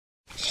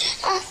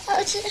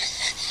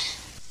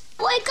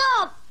Wake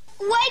up!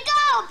 Wake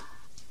up!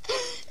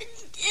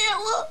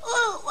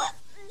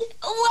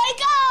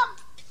 Wake up!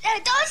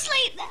 Don't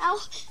sleep now.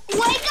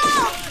 Wake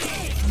up!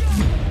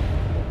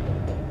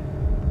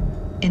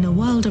 In a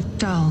world of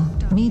dull,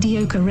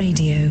 mediocre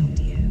radio,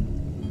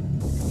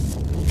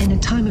 in a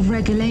time of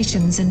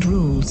regulations and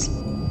rules,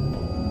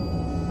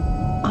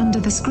 under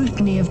the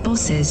scrutiny of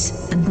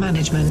bosses and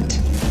management,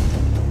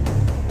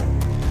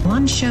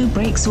 one show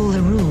breaks all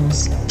the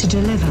rules to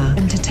deliver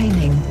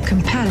entertaining,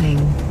 compelling,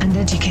 and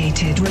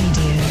educated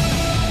radio,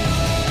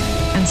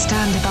 and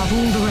stand above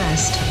all the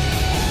rest.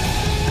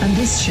 And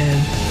this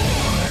show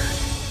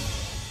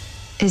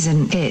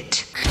isn't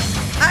it.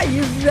 Are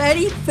you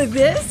ready for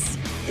this?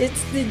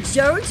 It's the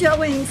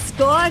JoJo and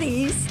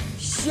Scotty's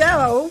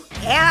show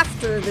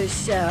after the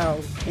show.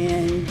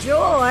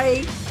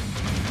 Enjoy.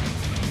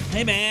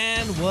 Hey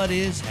man, what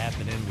is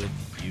happening with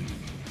you?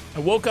 I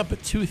woke up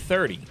at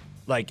 2:30.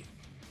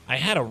 I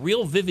had a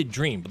real vivid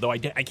dream, though I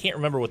can't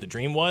remember what the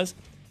dream was,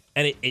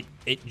 and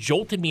it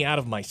jolted me out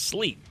of my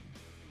sleep,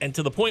 and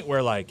to the point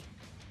where there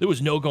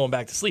was no going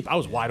back to sleep. I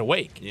was wide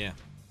awake. Yeah.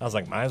 I was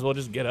like, might as well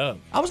just get up.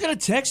 I was going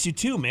to text you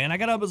too, man. I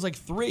got up at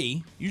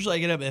 3. Usually I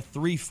get up at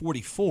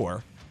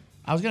 3:44.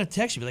 I was going to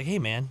text you, be like, hey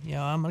man,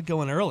 I'm going to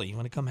go in early. You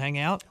want to come hang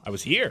out? I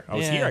was here.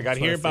 I got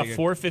here about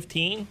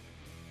 4:15.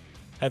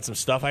 Had some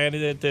stuff I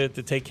had to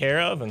take care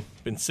of, and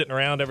been sitting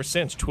around ever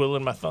since,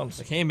 twiddling my thumbs.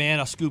 Like, hey, man,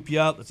 I'll scoop you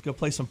up. Let's go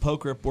play some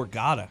poker at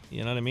Borgata.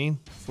 You know what I mean?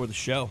 For the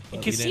show.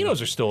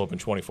 Casinos are still open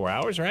 24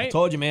 hours, right? I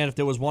told you, man, if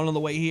there was one on the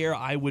way here,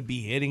 I would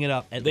be hitting it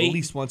up at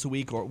least once a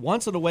week, or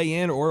once on the way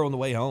in or on the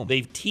way home.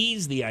 They've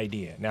teased the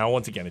idea. Now,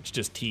 once again, it's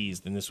just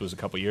teased, and this was a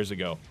couple years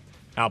ago,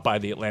 out by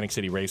the Atlantic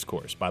City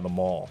Racecourse, by the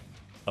mall,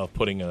 of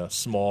putting a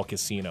small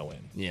casino in.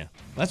 Yeah.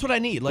 That's what I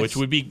need. Which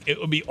would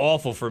be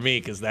awful for me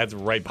because that's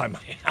right by my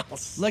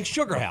house. Like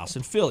Sugar House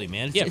in Philly,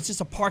 man. It's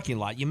just a parking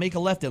lot. You make a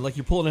left in, like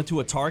you're pulling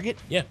into a Target.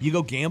 Yeah. You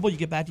go gamble, you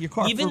get back to your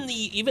car. Even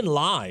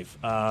live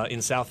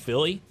in South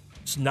Philly,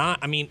 it's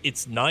not,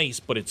 it's nice,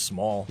 but it's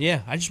small.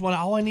 Yeah.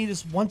 All I need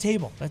is one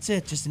table. That's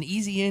it. Just an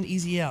easy in,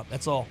 easy out.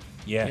 That's all.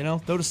 Yeah.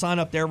 Throw the sign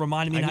up there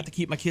reminding me not to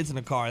keep my kids in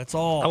the car. That's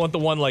all. I want the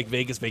one like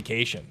Vegas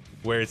Vacation,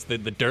 where it's the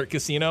dirt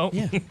casino.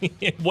 Yeah.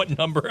 What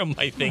number am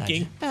I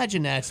thinking?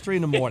 Imagine that. It's 3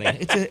 in the morning.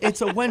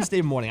 It's a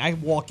Wednesday morning. I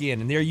walk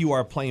in, and there you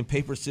are playing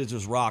paper,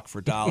 scissors, rock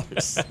for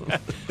dollars.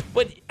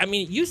 But,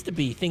 it used to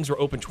be things were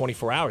open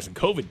 24 hours, and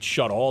COVID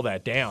shut all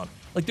that down.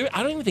 I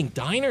don't even think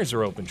diners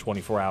are open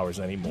 24 hours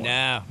anymore.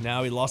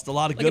 No, we lost a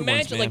lot of good ones,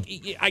 man.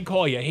 Imagine, I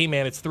call you, hey,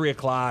 man, it's 3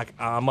 o'clock.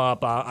 I'm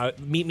up.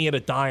 Meet me at a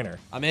diner.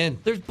 I'm in.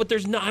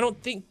 I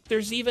don't think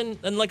there's even,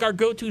 and our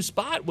go-to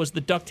spot was the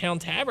Ducktown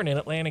Tavern in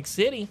Atlantic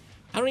City.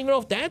 I don't even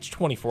know if that's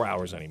 24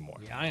 hours anymore.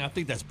 Yeah, I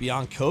think that's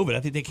beyond COVID. I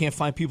think they can't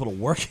find people to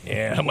work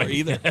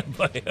either.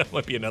 That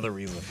might be another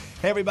reason.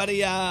 Hey,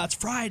 everybody, it's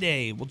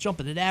Friday. We'll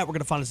jump into that. We're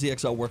going to find a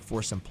ZXL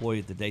Workforce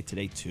Employee of the Day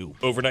today, too.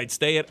 Overnight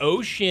stay at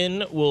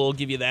Ocean. We'll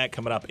give you that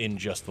coming up in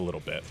just a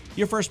little bit.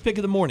 Your first pick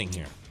of the morning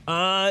here.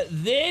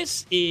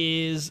 This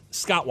is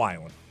Scott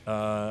Weiland.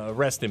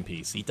 Rest in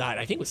peace. He died,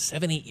 I think it was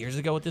 7-8 years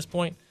ago at this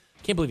point.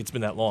 Can't believe it's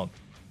been that long.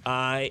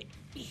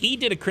 He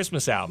did a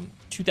Christmas album,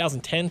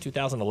 2010,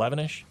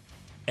 2011-ish.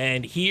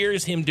 And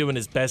here's him doing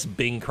his best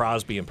Bing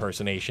Crosby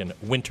impersonation,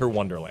 Winter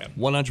Wonderland.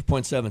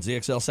 100.7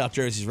 ZXL South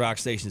Jersey's Rock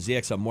Station,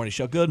 ZXL Morning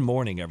Show. Good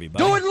morning,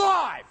 everybody. Do it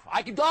live!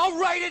 I'll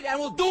write it and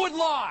we'll do it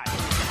live!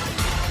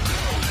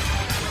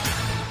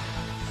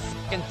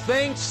 F***ing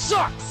thing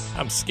sucks!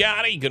 I'm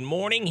Scotty. Good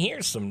morning.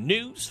 Here's some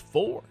news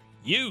for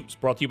you. It's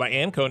brought to you by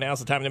AMCO. Now's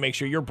the time to make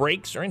sure your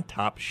brakes are in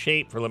top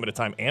shape. For a limited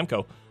time,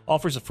 AMCO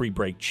offers a free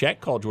brake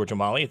check. Call George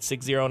O'Malley at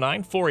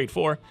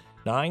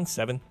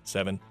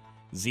 609-484-9770.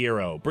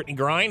 Brittany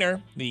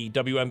Griner, the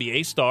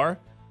WNBA star,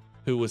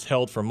 who was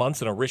held for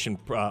months in a Russian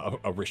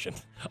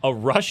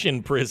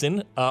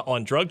prison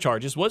on drug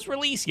charges, was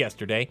released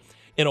yesterday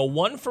in a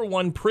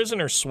 1-for-1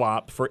 prisoner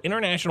swap for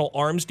international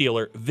arms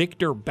dealer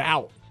Victor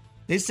Bout.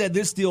 They said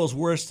this deal is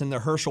worse than the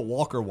Herschel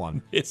Walker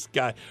one. It's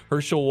got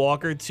Herschel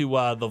Walker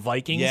to the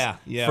Vikings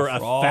for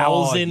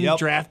 1,000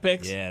 draft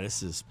picks. Yeah,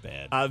 this is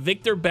bad.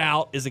 Victor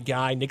Bout is a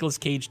guy. Nicolas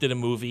Cage did a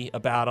movie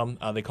about him.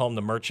 They call him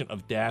the Merchant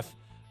of Death.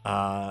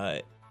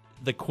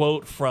 The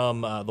quote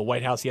from the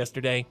White House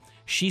yesterday,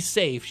 she's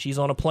safe, she's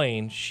on a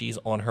plane, she's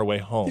on her way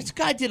home. This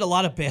guy did a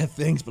lot of bad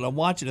things, but I'm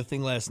watching a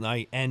thing last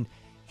night, and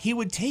he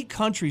would take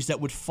countries that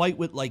would fight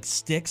with,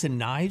 sticks and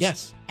knives,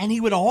 yes, and he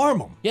would arm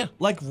them. Yeah.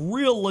 Like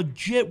real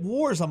legit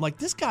wars. I'm like,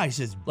 this guy's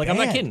just bad. I'm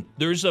not kidding.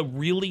 There's a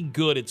really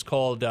good, it's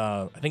called,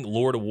 I think,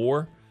 Lord of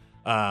War.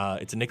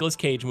 It's a Nicolas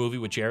Cage movie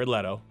with Jared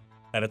Leto,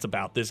 and it's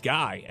about this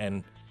guy,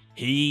 and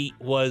he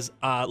was,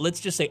 let's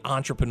just say,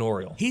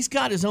 entrepreneurial. He's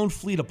got his own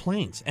fleet of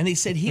planes, and they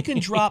said he can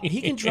drop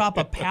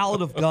a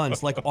pallet of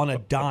guns on a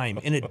dime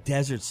in a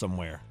desert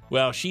somewhere.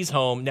 Well, she's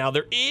home now.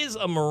 There is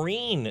a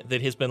Marine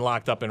that has been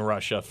locked up in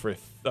Russia for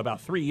about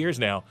 3 years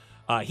now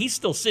He's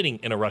still sitting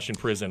in a Russian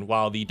prison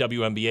while the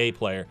WNBA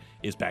player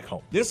is back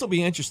home. This will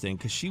be interesting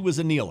because she was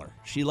a kneeler.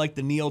 She liked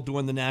to kneel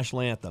during the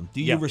national anthem.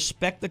 Do you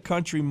respect the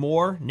country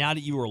more now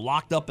that you were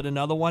locked up in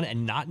another one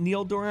and not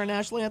kneel during our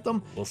national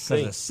anthem? We'll see.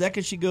 Because the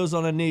second she goes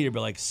on a knee, you'll be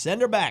like,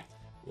 send her back.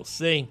 We'll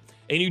see.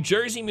 A New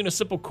Jersey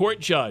municipal court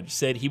judge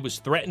said he was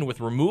threatened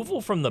with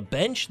removal from the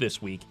bench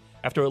this week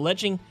after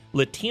alleging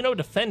Latino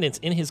defendants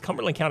in his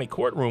Cumberland County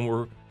courtroom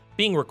were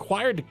being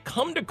required to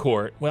come to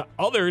court while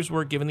others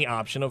were given the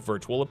option of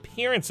virtual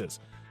appearances.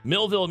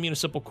 Millville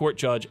Municipal Court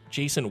Judge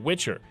Jason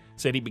Witcher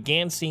said he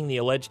began seeing the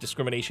alleged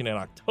discrimination in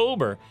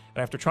October,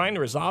 and after trying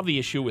to resolve the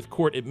issue with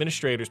court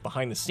administrators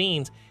behind the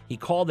scenes, he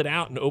called it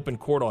out in open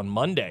court on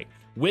Monday.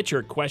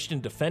 Witcher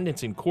questioned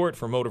defendants in court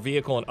for motor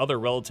vehicle and other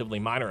relatively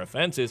minor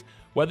offenses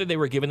whether they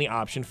were given the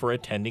option for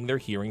attending their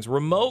hearings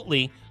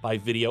remotely by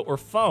video or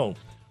phone.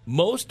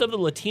 Most of the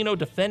Latino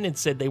defendants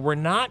said they were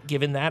not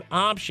given that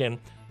option.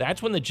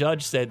 That's when the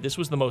judge said this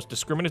was the most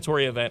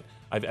discriminatory event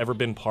I've ever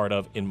been part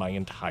of in my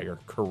entire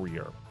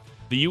career.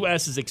 The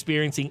U.S. is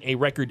experiencing a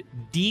record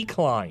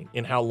decline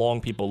in how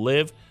long people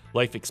live.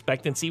 Life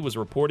expectancy was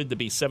reported to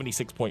be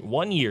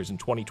 76.1 years in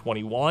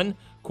 2021.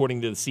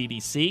 According to the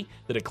CDC,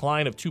 the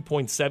decline of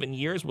 2.7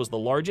 years was the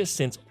largest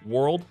since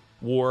World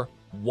War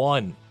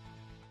I.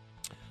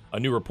 A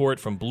new report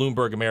from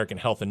Bloomberg American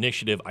Health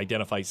Initiative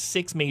identifies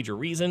 6 major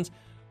reasons,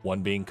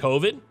 one being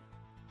COVID,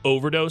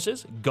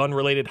 overdoses,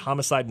 gun-related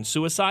homicide and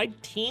suicide,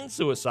 teen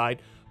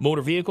suicide,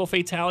 motor vehicle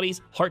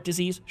fatalities, heart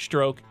disease,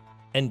 stroke,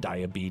 and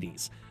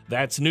diabetes.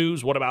 That's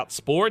news. What about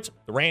sports?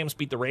 The Rams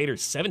beat the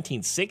Raiders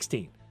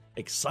 17-16.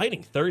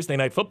 Exciting Thursday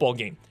night football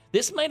game.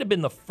 This might have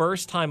been the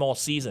first time all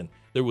season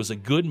there was a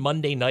good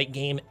Monday night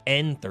game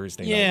and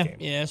Thursday night game.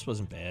 Yeah, this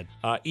wasn't bad.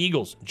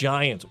 Eagles,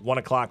 Giants, 1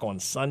 o'clock on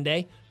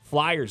Sunday.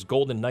 Flyers,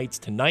 Golden Knights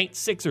tonight.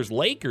 Sixers,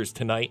 Lakers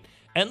tonight.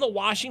 And the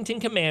Washington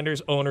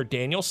Commanders owner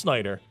Daniel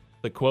Snyder,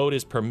 the quote,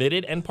 is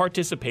permitted and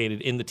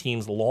participated in the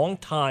team's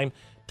long-time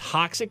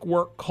toxic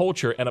work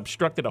culture and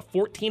obstructed a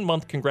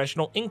 14-month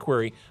congressional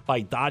inquiry by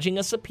dodging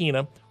a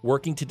subpoena,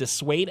 working to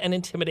dissuade and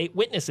intimidate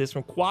witnesses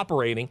from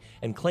cooperating,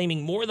 and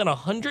claiming more than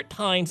 100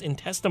 times in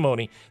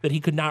testimony that he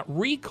could not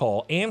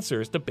recall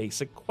answers to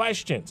basic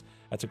questions.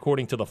 That's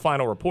according to the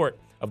final report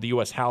of the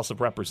U.S. House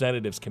of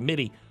Representatives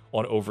Committee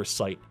on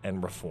Oversight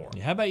and Reform.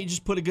 Yeah, how about you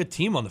just put a good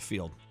team on the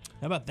field?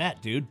 How about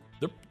that, dude?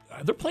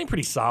 They're playing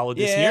pretty solid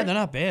this year. year. Yeah, they're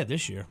not bad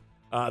this year.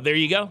 There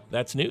you go.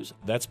 That's news.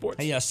 That's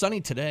sports. Hey,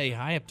 sunny today.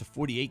 High up to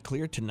 48,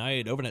 clear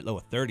tonight. Overnight low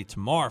of 30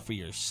 tomorrow for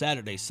your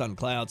Saturday sun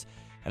clouds.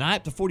 And high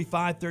up to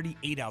 45,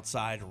 38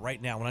 outside right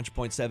now.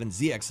 100.7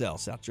 ZXL,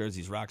 South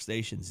Jersey's rock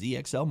station,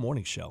 ZXL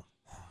Morning Show.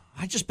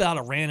 I just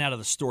about ran out of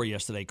the store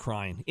yesterday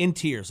crying, in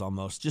tears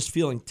almost, just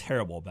feeling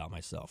terrible about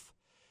myself.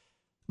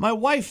 My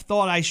wife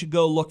thought I should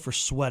go look for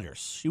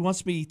sweaters. She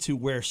wants me to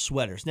wear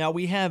sweaters. Now,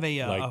 we have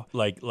a...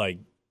 like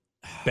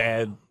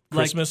bad...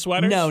 Christmas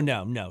sweaters?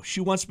 No.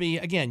 She wants me,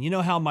 again, you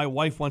know how my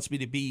wife wants me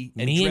to be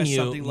and dress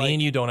something like... Me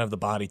and you don't have the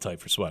body type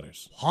for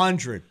sweaters.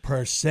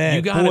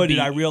 100%. Boy, did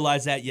I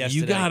realize that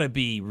yesterday. You got to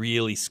be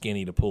really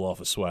skinny to pull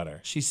off a sweater.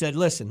 She said,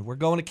 listen, we're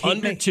going to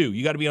Cape May. Under 2.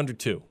 You got to be under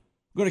 2.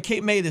 We're going to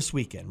Cape May this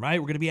weekend, right?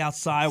 We're going to be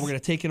outside. We're going to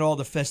take in all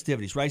the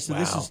festivities, right? So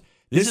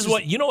This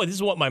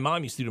is what my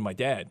mom used to do to my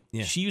dad.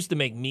 Yeah. She used to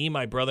make me,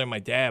 my brother, and my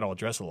dad all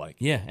dress alike.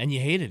 Yeah, and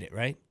you hated it,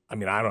 right? I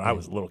mean, I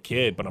was a little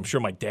kid, but I'm sure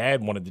my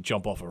dad wanted to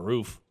jump off a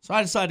roof. So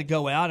I decided to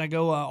go out. I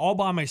go all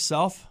by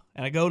myself,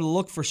 and I go to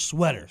look for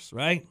sweaters,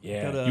 right?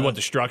 Yeah. You want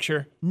the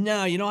structure? No,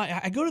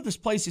 I go to this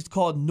place. It's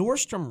called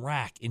Nordstrom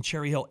Rack in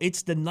Cherry Hill.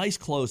 It's the nice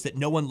clothes that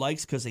no one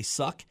likes because they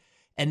suck.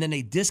 And then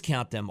they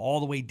discount them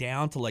all the way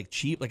down to like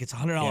cheap. Like it's a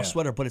 $100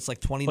 sweater, but it's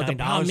like $29. But the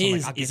problem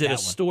is it a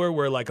store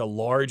where like a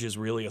large is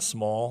really a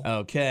small?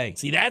 Okay.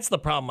 See, that's the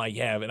problem I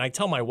have. And I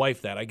tell my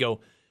wife that. I go,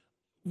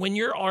 when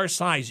you're our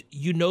size,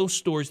 you know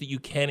stores that you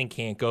can and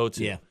can't go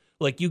to. Yeah.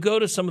 Like you go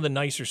to some of the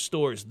nicer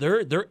stores,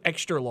 their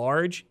extra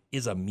large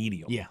is a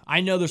medium. Yeah,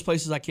 I know there's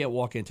places I can't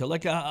walk into,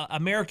 like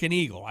American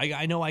Eagle.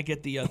 I know I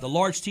get the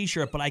large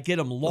T-shirt, but I get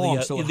them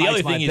long, so it the hides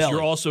other my thing belly. is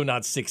you're also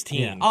not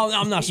 16. Yeah. Oh,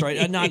 I'm not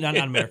sorry, not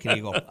American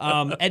Eagle.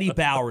 Eddie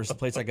Bauer is the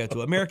place I go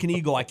to. American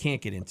Eagle I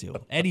can't get into.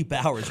 Eddie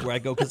Bauer is where I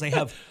go because they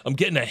have. I'm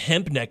getting a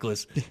hemp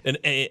necklace and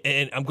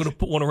I'm going to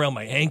put one around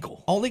my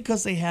ankle. Only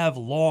because they have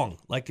long,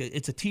 like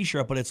it's a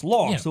T-shirt, but it's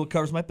long, so it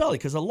covers my belly.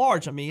 Because a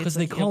large, I mean, because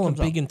they call them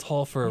big and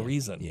tall for a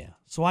reason. Yeah.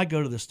 So I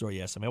go to the store.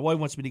 Yes, my wife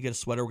wants me to get a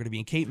sweater. We're going to be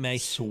in Cape May.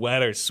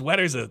 Sweater's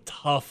a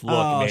tough look,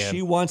 man.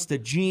 She wants the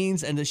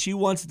jeans, and she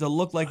wants it to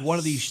look like one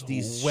of these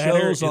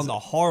shows on the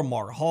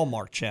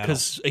Hallmark channel.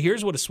 Because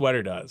here's what a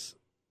sweater does: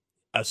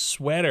 a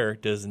sweater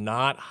does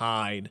not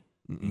hide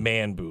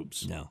man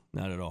boobs. No,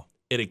 not at all.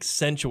 It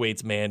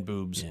accentuates man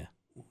boobs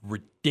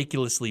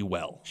ridiculously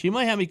well. She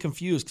might have me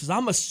confused because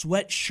I'm a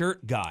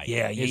sweatshirt guy.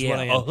 Yeah.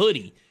 A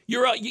hoodie.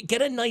 You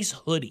get a nice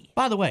hoodie.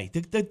 By the way,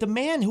 the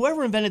man,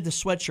 whoever invented the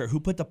sweatshirt, who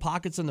put the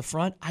pockets in the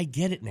front, I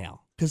get it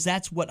now because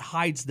that's what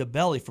hides the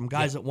belly from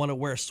guys that want to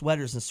wear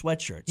sweaters and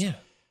sweatshirts. Yeah.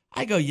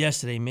 I go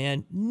yesterday,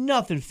 man.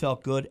 Nothing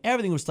felt good.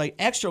 Everything was tight.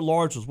 Extra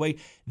large was way.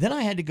 Then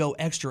I had to go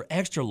extra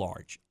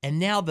large, and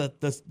now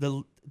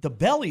the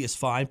belly is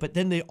fine, but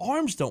then the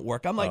arms don't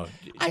work. I'm like,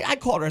 I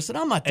called her. I said,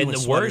 I'm not doing. And the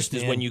sweaters, worst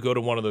is man. when you go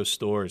to one of those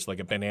stores like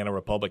a Banana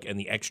Republic and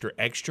the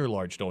extra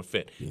large don't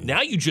fit.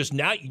 Yeah.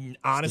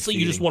 Honestly,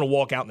 you just want to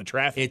walk out in the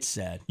traffic. It's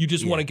sad. You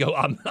just want to go.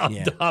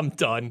 I'm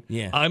done.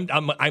 Yeah.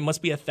 I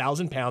must be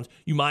 1,000 pounds.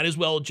 You might as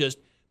well just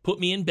put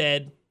me in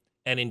bed.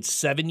 And in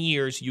 7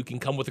 years, you can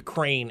come with a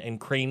crane and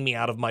crane me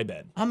out of my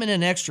bed. I'm in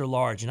an extra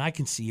large, and I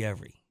can see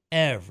every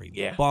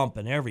bump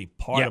and every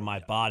part of my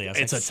body. I was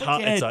It's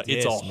hard.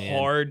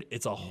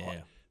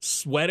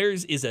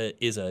 Sweaters is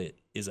a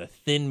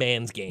thin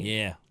man's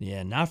game.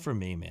 Yeah, not for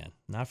me, man.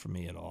 Not for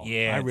me at all.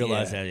 Yeah, I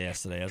realized that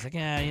yesterday. I was like,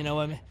 you know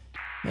what?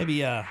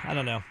 Maybe I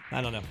don't know.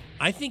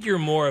 I think you're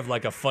more of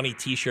like a funny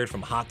T-shirt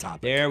from Hot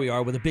Topic. There we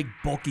are with a big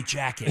bulky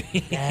jacket.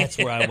 That's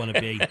where I want to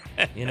be.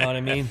 You know what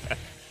I mean?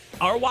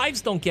 Our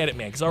wives don't get it,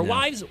 man, because our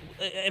wives,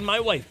 and my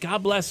wife,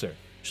 God bless her,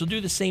 she'll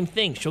do the same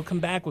thing. She'll come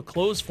back with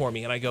clothes for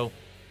me, and I go,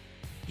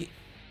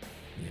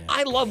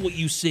 I love what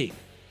you see,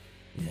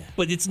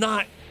 but it's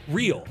not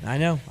real. I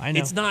know.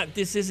 It's not,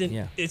 this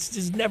isn't, it's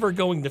just never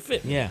going to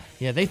fit me.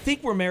 Yeah. They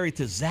think we're married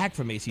to Zach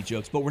from AC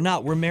Jokes, but we're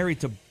not. We're married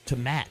to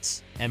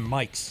Matt's and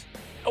Mike's.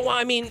 Well,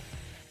 I mean,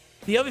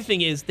 the other thing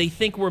is they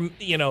think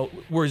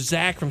we're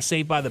Zach from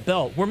Saved by the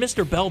Bell. We're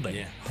Mr. Belding.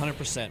 Yeah,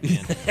 100%,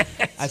 man.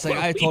 I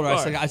told her,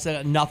 I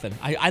said nothing.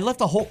 I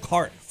left a whole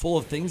cart full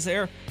of things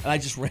there, and I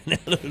just ran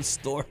out of the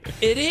store.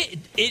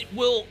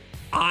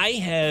 I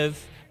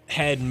have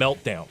had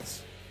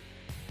meltdowns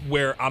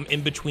where I'm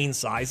in between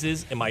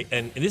sizes, and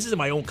this is in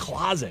my own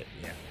closet.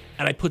 Yeah.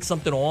 And I put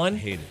something on. I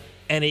hate it.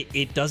 And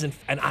it doesn't,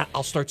 and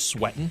I'll start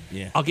sweating.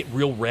 Yeah. I'll get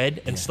real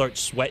red and start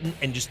sweating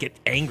and just get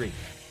angry.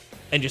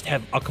 And just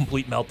have a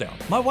complete meltdown.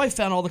 My wife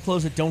found all the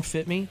clothes that don't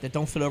fit me, that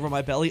don't fit over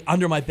my belly,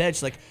 under my bed.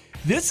 She's like,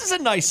 this is a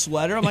nice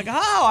sweater. I'm like,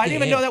 I didn't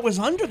even know that was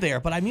under there.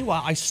 But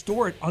meanwhile, I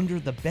store it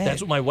under the bed.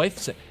 That's what my wife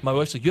said. My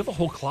wife's like, you have a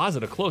whole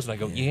closet of clothes. And I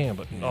go,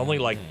 but only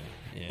like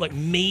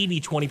maybe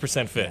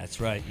 20% fit.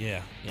 That's right,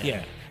 yeah. I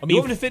mean, you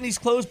want me to fit in these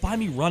clothes? Buy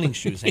me running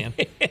shoes, man.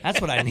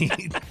 That's what I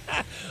need.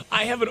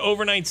 I have an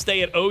overnight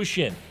stay at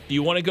Ocean. Do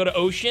you want to go to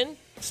Ocean,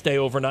 stay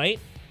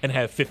overnight, and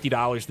have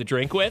 $50 to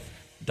drink with?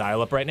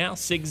 Dial up right now,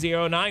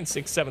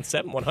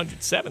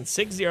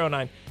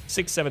 609-677-107, 609-677-107,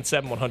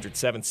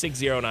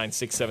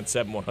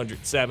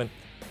 609-677-107.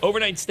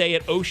 Overnight stay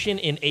at Ocean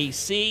in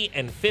AC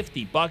and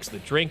 $50 to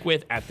drink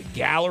with at the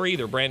Gallery,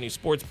 their brand new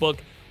sports book,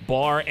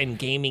 bar, and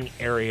gaming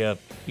area.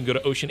 You can go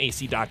to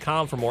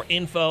oceanac.com for more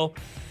info.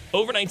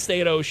 Overnight stay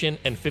at Ocean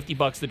and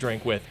 $50 to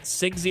drink with,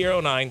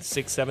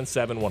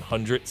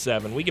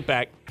 609-677-107. We get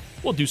back,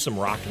 we'll do some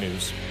rock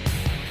news.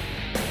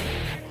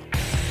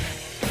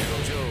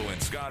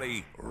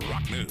 Scotty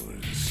Rock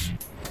News.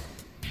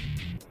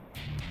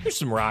 Here's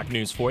some rock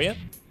news for you.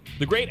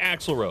 The great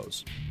Axl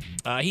Rose.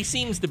 He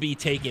seems to be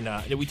taking,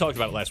 we talked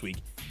about it last week,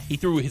 he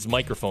threw his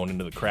microphone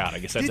into the crowd. I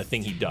guess that's a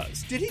thing he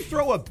does. Did he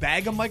throw a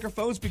bag of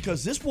microphones?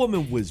 Because this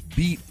woman was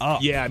beat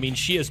up. Yeah, I mean,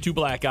 she has two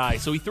black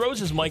eyes. So he throws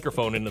his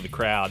microphone into the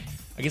crowd.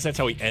 I guess that's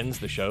how he ends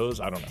the shows.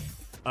 I don't know.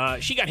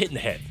 She got hit in the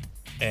head.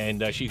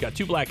 And she's got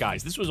two black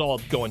eyes. This was all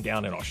going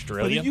down in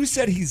Australia. But you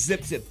said he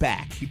zips it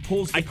back. He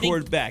pulls the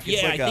cord back.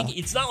 It's I think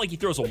it's not like he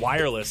throws a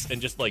wireless and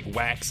just like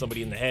whacks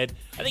somebody in the head.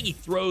 I think he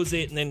throws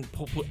it and then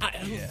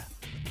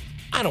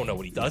I don't know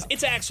what he does.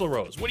 It's Axl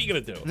Rose. What are you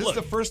going to do? This is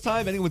the first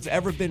time anyone's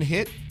ever been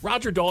hit.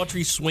 Roger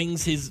Daltrey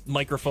swings his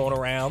microphone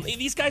around.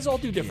 These guys all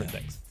do different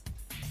things.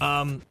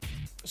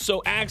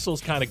 So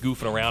Axl's kind of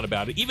goofing around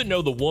about it, even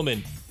though the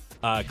woman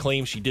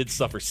claims she did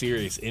suffer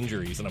serious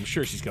injuries, and I'm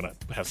sure she's going to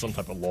have some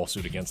type of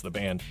lawsuit against the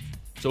band.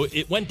 So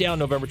it went down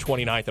November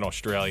 29th in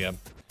Australia.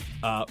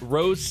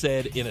 Rose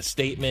said in a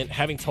statement,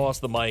 having tossed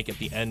the mic at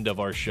the end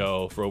of our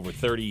show for over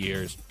 30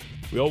 years,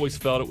 we always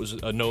felt it was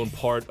a known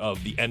part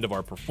of the end of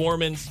our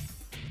performance,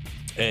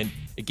 and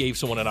it gave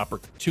someone an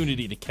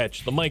opportunity to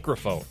catch the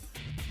microphone.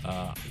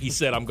 He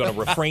said, I'm going to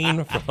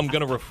refrain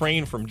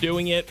from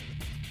doing it.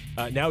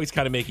 Now he's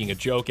kind of making a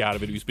joke out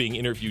of it. He was being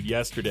interviewed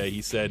yesterday.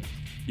 He said,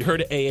 you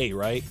heard of AA,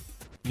 right?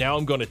 Now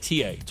I'm going to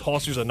TA,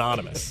 Tossers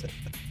Anonymous.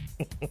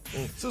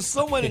 So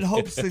someone in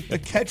hopes to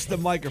catch the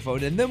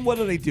microphone, and then what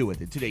do they do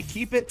with it? Do they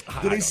keep it?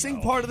 Do they sing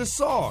part of the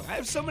song? I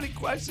have so many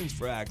questions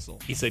for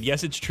Axl. He said,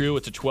 yes, it's true.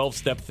 It's a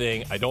 12-step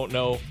thing. I don't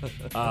know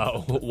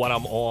what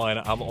I'm on.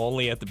 I'm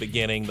only at the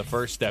beginning, the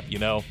first step, you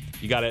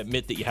got to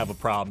admit that you have a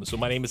problem. So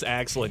my name is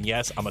Axl, and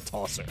yes, I'm a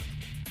tosser.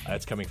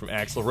 That's coming from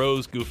Axl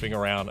Rose goofing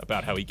around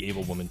about how he gave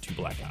a woman two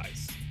black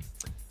eyes.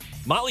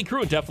 Motley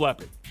Crue and Def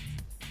Leppard,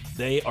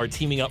 they are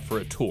teaming up for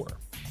a tour.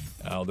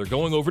 They're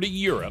going over to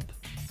Europe,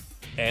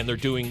 and they're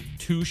doing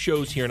two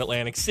shows here in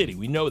Atlantic City.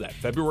 We know that,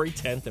 February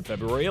 10th and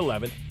February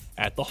 11th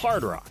at the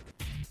Hard Rock.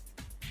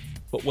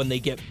 But when they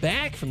get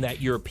back from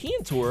that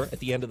European tour at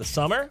the end of the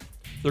summer,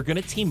 they're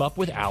going to team up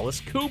with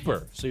Alice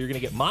Cooper. So you're going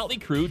to get Motley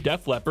Crue,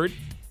 Def Leppard,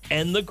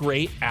 and the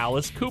great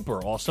Alice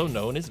Cooper, also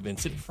known as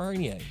Vincent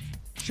Furnier.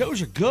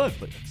 Shows are good,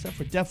 but except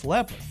for Def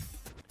Leppard.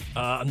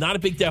 I'm not a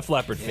big Def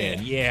Leppard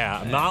fan.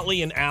 Yeah.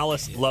 Motley and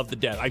Alice love to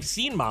death. I've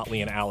seen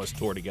Motley and Alice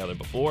tour together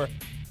before.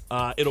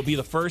 It'll be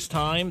the first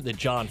time that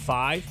John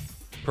 5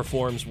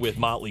 performs with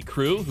Motley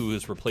Crue, who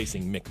is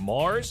replacing Mick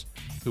Mars,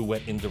 who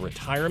went into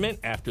retirement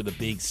after the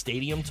big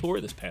stadium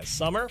tour this past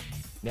summer.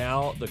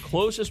 Now, the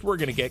closest we're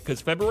going to get, because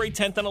February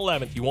 10th and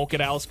 11th, you won't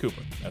get Alice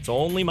Cooper. That's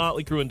only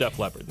Motley Crue and Def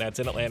Leppard. That's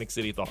in Atlantic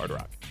City at the Hard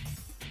Rock.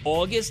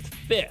 August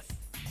 5th,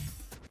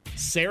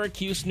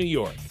 Syracuse, New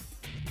York.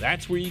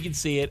 That's where you can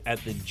see it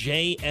at the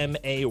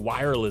JMA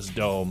Wireless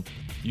Dome.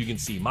 You can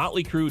see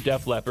Motley Crue,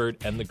 Def Leppard,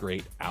 and the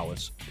great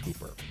Alice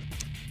Cooper.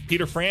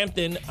 Peter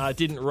Frampton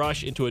didn't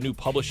rush into a new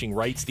publishing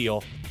rights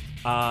deal.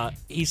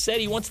 He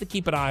said he wants to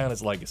keep an eye on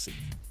his legacy.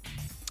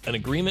 An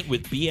agreement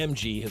with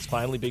BMG has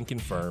finally been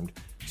confirmed,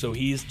 so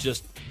he's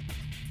just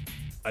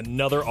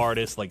another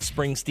artist like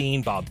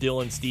Springsteen, Bob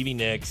Dylan, Stevie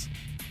Nicks,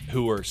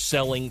 who are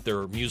selling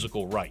their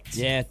musical rights.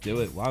 Yeah, do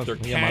it. Wow. They're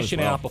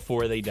cashing out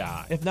before they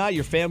die. If not,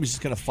 your family's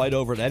just going to fight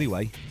over it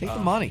anyway. Take the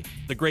money.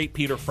 The great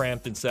Peter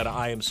Frampton said,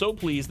 "I am so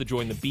pleased to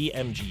join the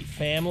BMG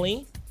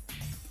family."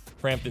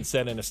 Frampton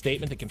said in a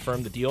statement to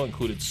confirm the deal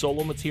included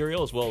solo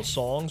material as well as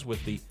songs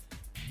with the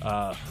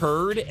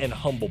Herd and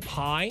Humble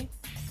Pie.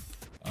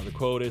 The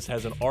quote is,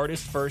 "As an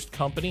artist-first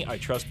company, I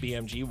trust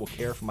BMG will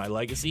care for my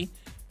legacy,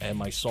 and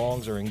my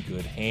songs are in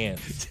good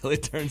hands." Till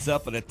it turns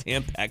up in a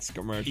Tampax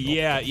commercial.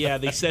 Yeah.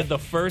 They said the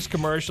first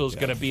commercial is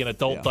going to be an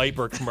adult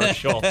diaper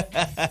commercial.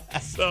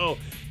 So,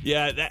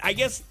 I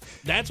guess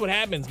that's what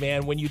happens,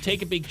 man, when you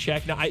take a big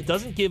check. Now, it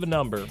doesn't give a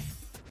number.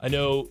 I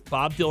know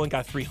Bob Dylan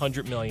got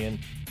 $300 million.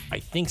 I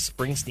think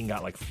Springsteen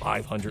got like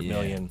 $500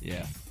 million.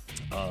 Yeah.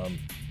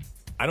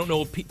 I don't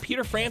know.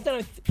 Peter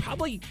Frampton,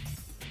 probably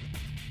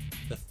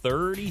the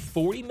 30,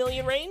 40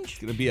 million range. It's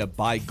going to be a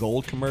buy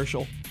gold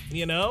commercial.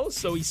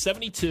 So he's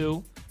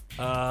 72.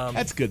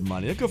 That's good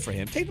money. Good for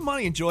him. Take the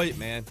money, enjoy it,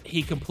 man.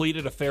 He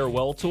completed a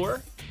farewell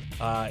tour.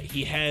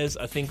 He has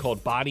a thing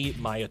called body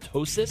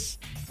myotosis,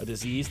 a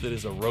disease that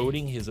is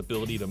eroding his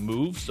ability to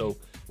move. So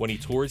when he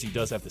tours, he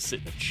does have to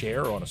sit in a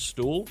chair or on a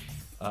stool.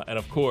 And,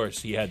 of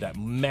course, he had that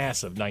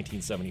massive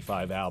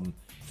 1975 album,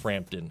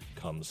 Frampton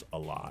Comes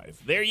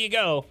Alive. There you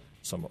go.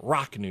 Some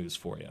rock news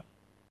for you.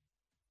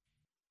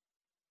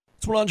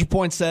 It's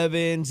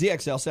 100.7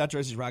 ZXL, South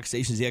Jersey's Rock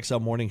Station,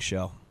 ZXL Morning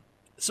Show.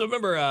 So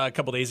remember a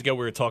couple days ago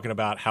we were talking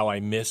about how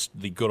I missed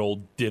the good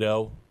old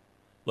Ditto?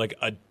 Like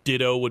a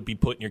Ditto would be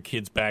put in your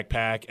kid's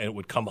backpack and it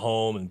would come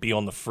home and be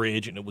on the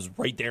fridge and it was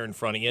right there in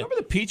front of you. Remember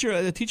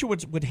the teacher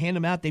would hand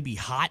them out, they'd be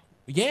hot?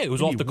 Yeah, it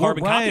was off the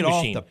carbon copy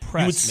machine. Off the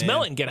press, you would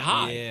smell it and get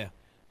high. Yeah.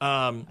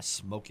 I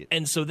smoke it.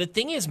 And so the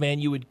thing is, man,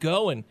 you would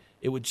go and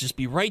it would just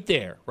be right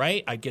there,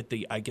 right? I get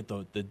the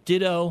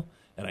Ditto,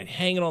 and I'd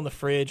hang it on the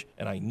fridge,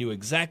 and I knew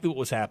exactly what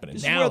was happening.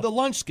 This is where the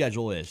lunch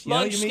schedule is.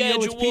 Lunch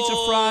schedule, it's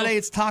Pizza Friday,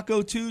 it's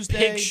Taco Tuesday,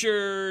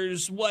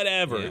 pictures,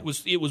 whatever. Yeah.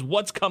 It was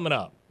what's coming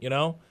up,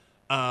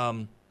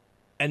 And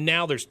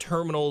now there's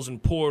terminals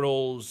and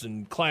portals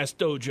and class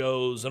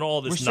dojos and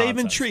all this. We're saving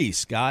nonsense, trees,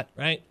 Scott.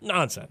 Right?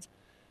 Nonsense.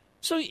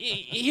 So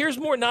here's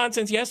more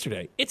nonsense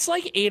yesterday. It's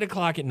like 8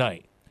 o'clock at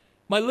night.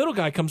 My little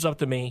guy comes up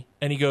to me,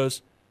 and he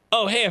goes,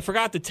 "Oh, hey, I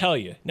forgot to tell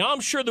you." Now, I'm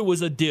sure there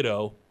was a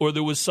Ditto or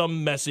there was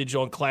some message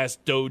on Class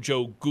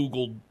Dojo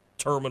Google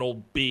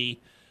Terminal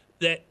B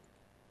that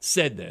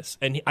said this,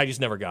 and I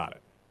just never got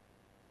it.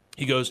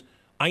 He goes,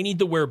 "I need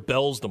to wear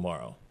bells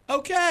tomorrow."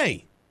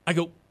 Okay. I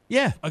go,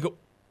 yeah. I go,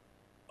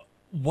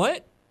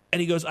 what?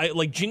 And he goes, "I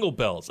like jingle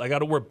bells. I got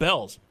to wear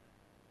bells."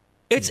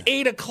 It's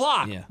 8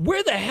 o'clock. Yeah.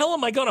 Where the hell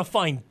am I going to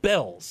find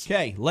bells?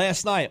 Okay,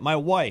 last night, my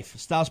wife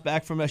stops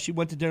back from she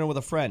went to dinner with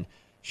a friend.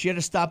 She had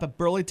to stop at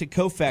Burlington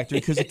Coat Factory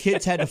because the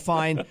kids had to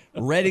find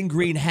red and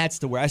green hats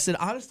to wear. I said,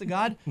 honest to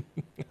God,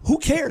 who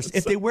cares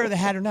if they wear the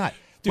hat or not?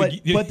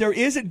 Dude, but there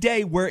is a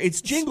day where it's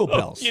jingle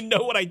bells. You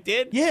know what I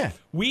did? Yeah.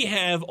 We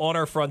have on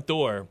our front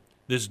door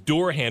this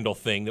door handle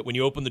thing that when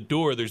you open the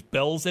door, there's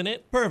bells in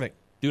it. Perfect.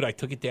 Dude, I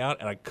took it down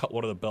and I cut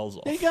one of the bells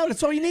off. There you go.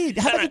 That's all you need.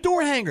 How about the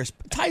door hangers?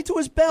 Tie it to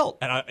his belt.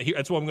 And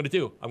that's what I'm going to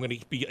do. I'm going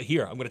to be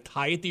here. I'm going to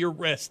tie it to your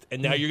wrist,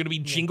 and now you're going to be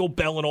jingle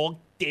belling all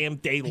damn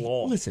day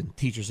long. Listen,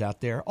 teachers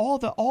out there,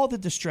 all the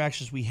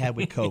distractions we had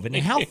with COVID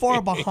and how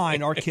far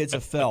behind our kids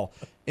have fell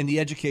in the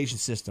education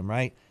system,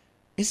 right?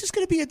 Is this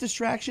going to be a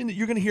distraction that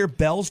you're going to hear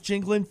bells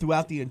jingling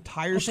throughout the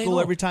entire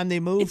school every time they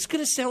move? It's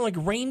going to sound like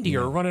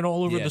reindeer running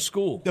all over the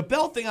school. The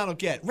bell thing I don't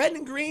get. Red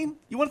and green?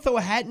 You want to throw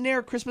a hat in there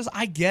at Christmas?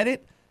 I get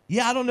it.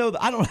 Yeah, I don't know.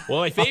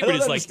 Well, my favorite I don't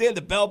is understand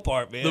the bell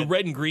part, man. The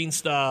red and green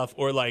stuff,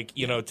 or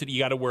you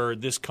got to wear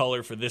this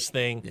color for this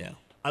thing. Yeah.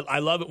 I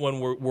love it when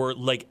we're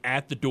like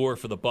at the door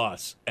for the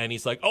bus, and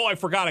he's like, "Oh, I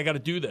forgot, I got to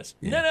do this."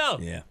 Yeah. No,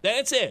 yeah.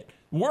 That's it.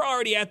 We're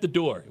already at the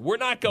door. We're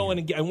not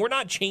going and we're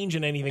not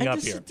changing anything up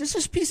here. Does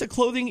this piece of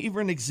clothing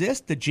even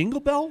exist? The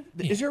jingle bell?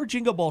 Is there a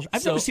jingle bell?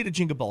 I've never seen a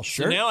jingle bell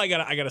shirt. So now I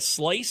got a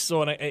slice.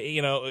 So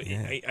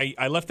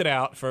I left it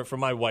out for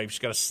my wife. She's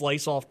got to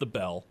slice off the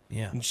bell.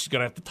 Yeah. And she's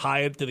gonna have to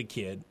tie it to the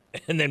kid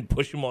and then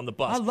push him on the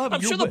bus. I love it.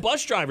 I'm sure the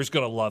bus driver's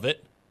gonna love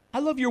it. I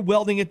love your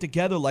welding it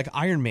together like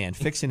Iron Man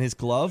fixing his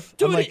glove.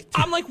 Dude,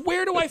 I'm like,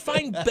 where do I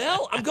find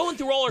Bell? I'm going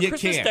through all our You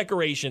Christmas can't.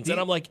 decorations, and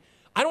I'm like,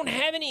 I don't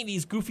have any of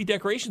these goofy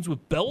decorations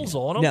with bells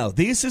on them. No,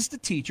 these is the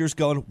teachers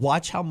going,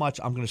 watch how much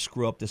I'm going to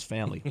screw up this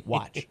family.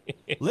 Watch.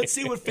 Let's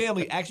see what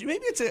family actually.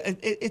 Maybe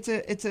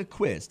it's a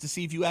quiz to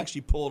see if you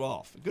actually pull it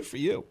off. Good for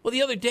you. Well,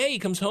 the other day he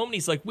comes home and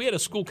he's like, we had a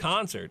school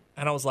concert,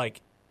 and I was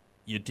like,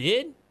 you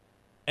did?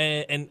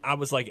 And I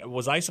was like,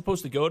 was I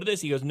supposed to go to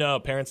this? He goes, no,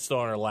 parents still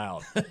aren't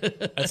allowed.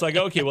 It's like,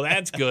 okay, well,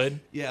 that's good.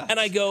 Yeah. And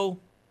I go,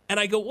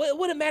 what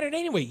would it matter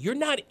anyway? You're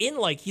not in,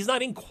 he's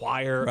not in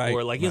choir Right,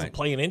 or, he doesn't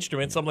play an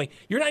instrument. So I'm like,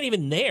 you're not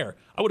even there.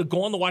 I would have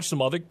gone to watch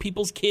some other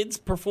people's kids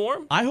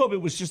perform. I hope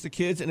it was just the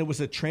kids and it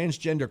was a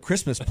transgender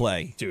Christmas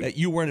play Dude, that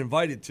you weren't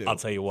invited to. I'll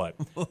tell you what.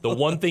 The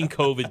one thing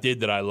COVID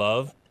did that I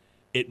love,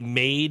 it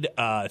made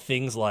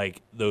things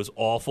like those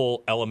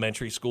awful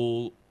elementary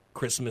school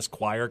Christmas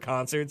choir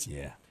concerts.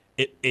 Yeah.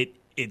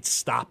 It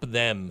stopped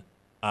them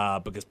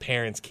because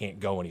parents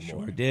can't go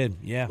anymore. Sure did,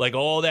 yeah. Like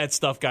all that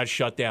stuff got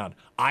shut down.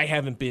 I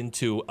haven't been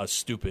to a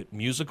stupid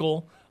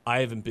musical. I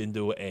haven't been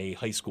to a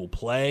high school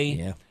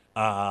play.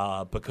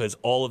 Yeah. Because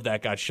all of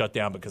that got shut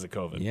down because of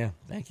COVID. Yeah,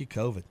 thank you,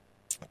 COVID.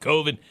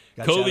 COVID.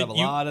 Got you out of a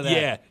lot of that.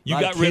 Yeah, you a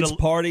lot got of rid kids' of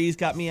parties.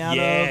 Got me out of.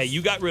 Yeah,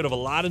 you got rid of a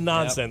lot of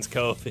nonsense,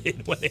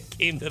 COVID, when it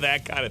came to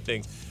that kind of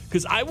things.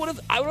 Because I would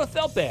have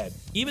felt bad,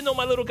 even though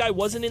my little guy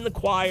wasn't in the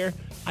choir.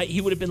 He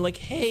would have been like,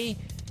 hey.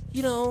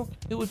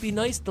 It would be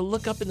nice to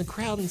look up in the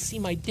crowd and see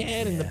my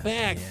dad in the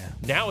back. Yeah.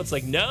 Now it's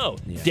like, no,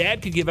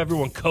 Dad could give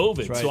everyone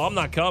COVID, right. so I'm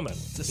not coming.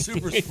 It's a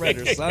super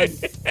spreader, son.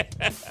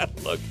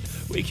 Look,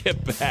 we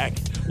get back.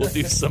 We'll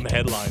do some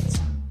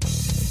headlines.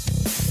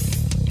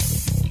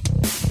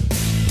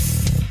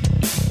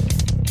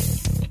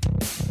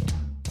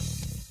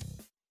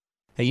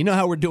 Hey, you know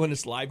how we're doing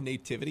this live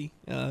nativity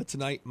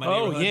tonight? In my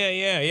neighborhood?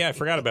 Yeah. I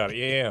forgot about it.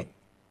 Yeah.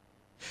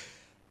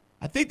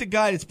 I think the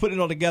guy that's putting it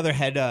all together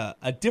had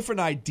a different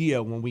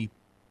idea when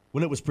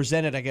it was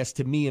presented, I guess,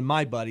 to me and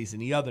my buddies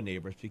and the other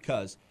neighbors,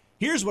 because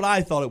here's what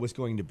I thought it was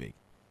going to be.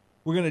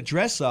 We're going to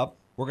dress up.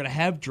 We're going to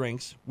have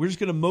drinks. We're just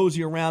going to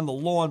mosey around the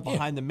lawn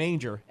behind the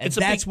manger, and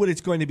that's what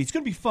it's going to be. It's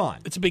going to be fun.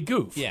 It's a big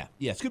goof. Yeah,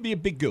 it's going to be a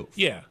big goof.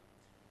 Yeah.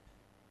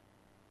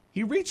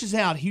 He reaches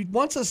out. He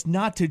wants us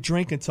not to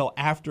drink until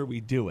after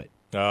we do it.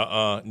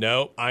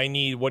 No, I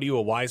need, what are you,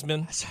 a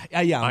Wiseman?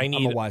 Yeah, I'm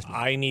a Wiseman.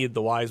 I need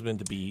the Wiseman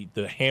to be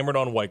hammered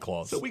on White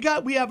Claws. So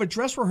we have a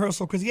dress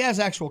rehearsal because he has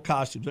actual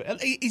costumes.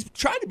 He's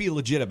trying to be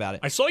legit about it.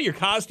 I saw your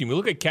costume. You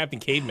look like Captain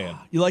Caveman.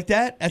 You like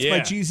that? That's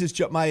my Jesus,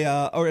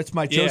 or it's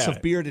my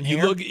Joseph beard and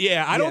hair.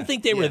 I don't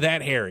think they were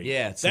that hairy.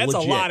 Yeah, it's that's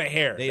legit. a lot of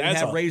hair. They didn't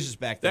have razors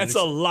back then. That's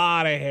a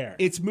lot of hair.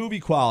 It's movie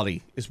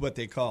quality, is what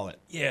they call it.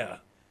 Yeah.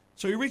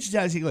 So he reaches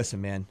out and says,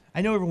 "Listen, man,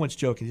 I know everyone's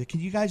joking. Can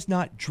you guys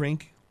not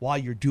drink while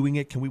you're doing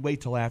it? Can we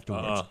wait till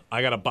afterwards?"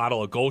 I got a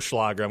bottle of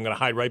Goldschlager. I'm going to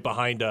hide right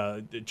behind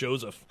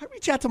Joseph. I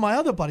reach out to my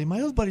other buddy. My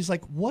other buddy's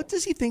like, "What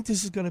does he think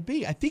this is going to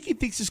be?" I think he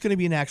thinks it's going to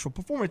be an actual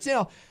performance.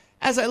 Now,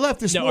 as I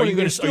left this morning,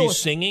 are you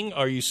singing?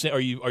 Are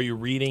you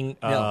reading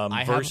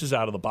verses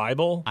out of the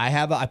Bible?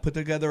 I put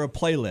together a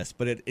playlist,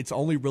 but it's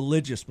only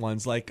religious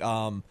ones like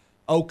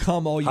 "Oh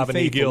Come All You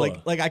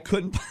Faithful." Like I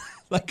couldn't.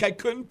 Like I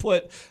couldn't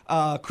put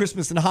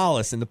Christmas in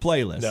Hollis in the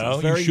playlist. No,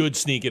 you should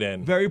sneak it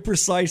in. Very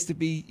precise to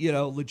be,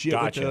 legit.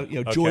 Gotcha. With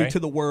the, Joy to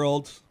the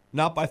World,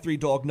 not by Three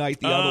Dog Night,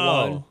 the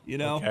other one.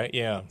 Okay,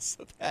 yeah.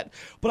 So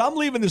but I'm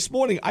leaving this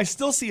morning. I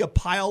still see a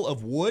pile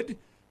of wood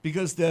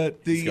because the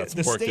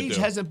stage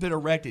hasn't been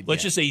erected.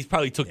 Let's just say he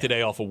probably took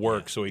today off of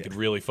work so he could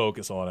really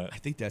focus on it. I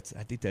think that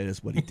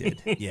is what he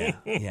did.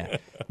 Yeah.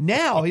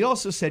 Now he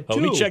also said, let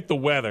me check the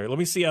weather. Let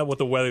me see what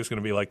the weather's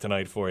going to be like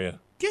tonight for you.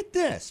 Get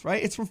this,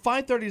 right? It's from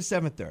 5:30 to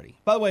 7:30.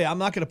 By the way, I'm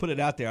not going to put it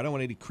out there. I don't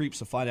want any creeps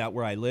to find out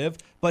where I live.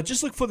 But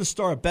just look for the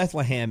Star of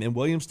Bethlehem in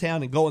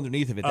Williamstown and go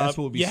underneath of it. That's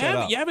what will be set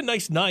up. You have a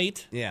nice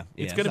night. Yeah.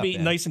 It's going to be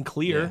nice and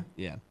clear.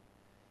 Yeah.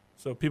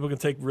 So people can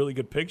take really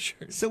good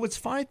pictures. So it's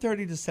 5:30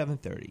 to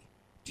 7:30.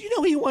 Do you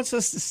know he wants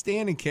us to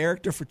stand in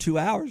character for 2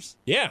 hours?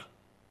 Yeah.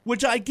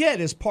 Which I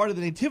get as part of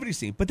the nativity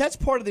scene. But that's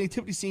part of the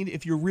nativity scene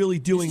if you're really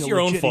doing it's a your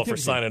own legit fault for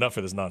nativity signing up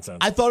for this nonsense.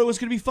 I thought it was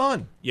going to be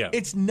fun. Yeah.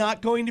 It's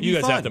not going to be fun.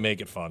 You guys have to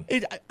make it fun.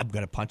 I'm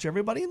going to punch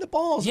everybody in the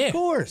balls, of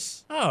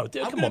course. Oh,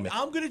 dude, come on, man.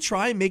 I'm going to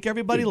try and make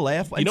everybody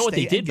laugh. You know what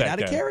they did get back out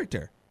then? of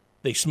character.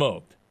 They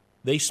smoked.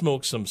 They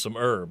smoked some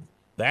herb.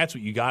 That's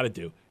what you got to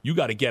do. You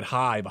got to get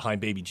high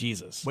behind baby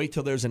Jesus. Wait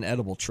till there's an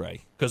edible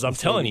tray. Because I'm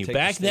telling you,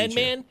 back then,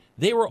 man,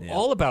 they were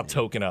all about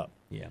toking up.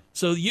 Yeah.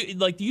 So do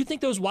you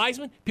think those wise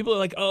men? People are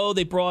like, oh,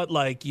 they brought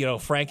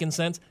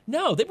frankincense.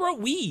 No, they brought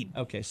weed.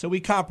 Okay, so we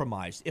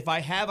compromised. If I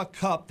have a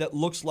cup that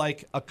looks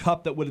like a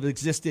cup that would have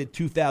existed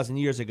 2,000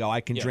 years ago, I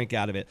can drink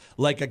out of it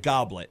like a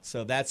goblet.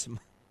 So that's my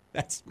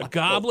a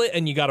goblet,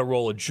 and you got to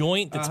roll a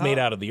joint that's made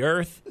out of the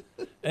earth.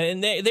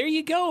 And there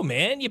you go,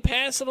 man. You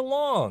pass it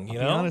along. You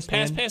know, honest,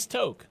 pass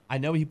toke. I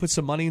know he put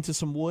some money into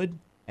some wood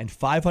and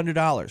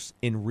 $500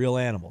 in real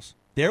animals.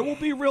 There will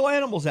be real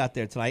animals out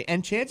there tonight,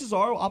 and chances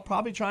are I'll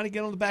probably try to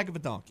get on the back of a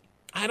donkey.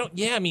 I don't.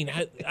 Yeah,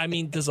 I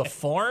mean, does a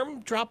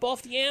farm drop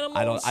off the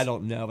animals? I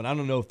don't know, but I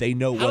don't know if they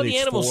know How what do the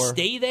it's animals for.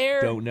 stay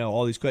there? Don't know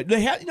all these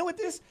questions. You know what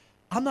this?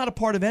 I'm not a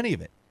part of any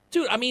of it.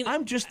 Dude, I mean,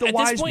 I'm just the at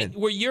wise this point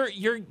man. where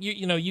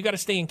you got to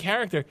stay in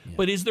character. Yeah.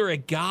 But is there a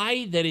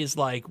guy that is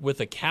like with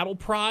a cattle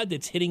prod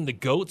that's hitting the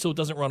goat so it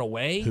doesn't run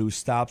away? Who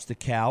stops the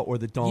cow or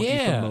the donkey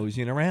from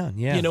moseying around?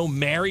 Yeah,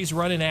 Mary's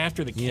running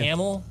after the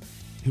camel.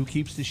 Who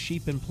keeps the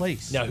sheep in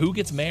place? Now, who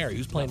gets Mary?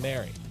 Who's playing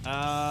Mary?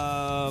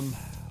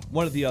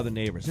 One of the other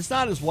neighbors. It's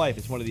not his wife.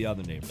 It's one of the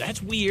other neighbors. That's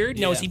weird.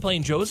 Yeah. Now, is he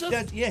playing Joseph?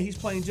 He's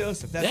playing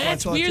Joseph.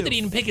 That's weird that he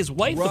didn't pick his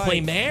wife to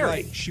play Mary.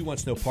 Right. She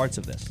wants no parts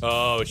of this.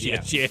 Oh,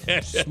 yeah.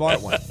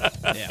 Smart one.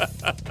 Yeah.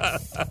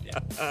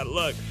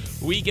 Look,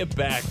 we get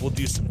back. We'll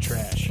do some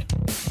trash.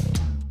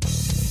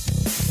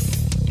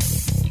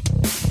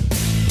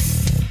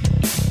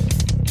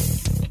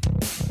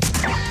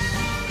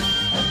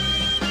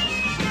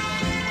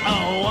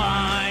 Oh,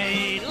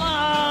 I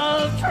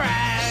love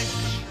trash.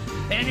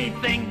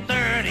 Anything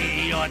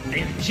dirty or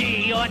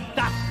dingy or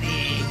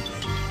dusty.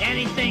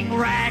 Anything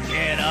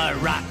ragged or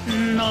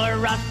rotten or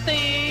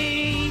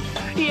rusty.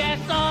 Yes,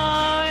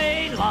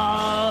 I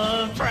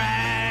love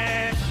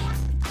trash.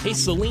 Hey,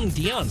 Celine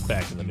Dion's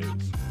back in the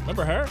news.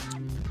 Remember her?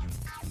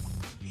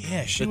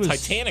 Yeah, she the was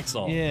Titanic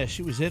song. Yeah,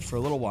 she was it for a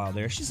little while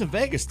there. She's in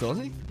Vegas still,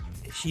 isn't she?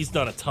 She's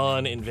done a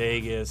ton in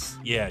Vegas.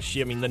 Yeah, the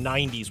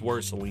 90s were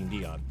Celine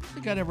Dion. I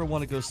think I'd ever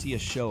want to go see a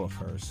show of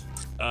hers.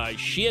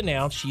 She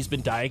announced she's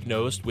been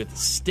diagnosed with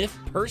stiff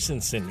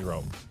person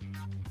syndrome.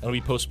 And will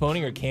be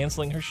postponing or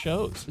canceling her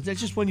shows. Is that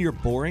just when you're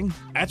boring?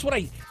 That's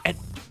what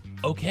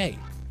okay.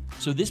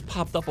 So this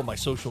popped up on my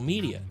social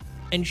media.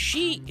 And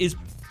she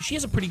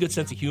has a pretty good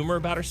sense of humor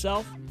about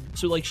herself.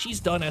 So like she's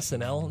done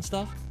SNL and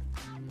stuff.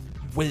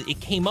 When it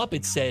came up,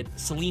 it said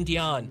Celine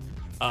Dion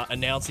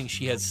announcing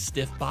she has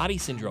stiff body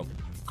syndrome.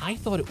 I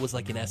thought it was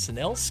like an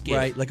SNL skit.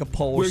 Right, like a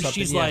poll or where something.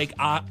 She's like,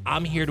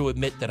 I'm here to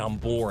admit that I'm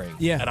boring.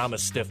 Yeah. And I'm a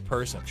stiff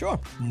person. Sure.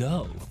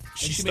 No.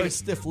 She made a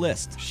stiff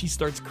list. She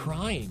starts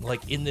crying.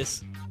 Like in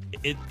this,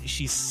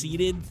 she's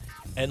seated.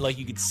 And like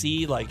you could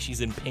see, like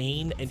she's in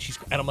pain, and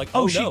I'm like,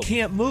 oh no, she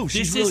can't move.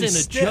 This She's really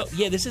isn't stiff. a joke.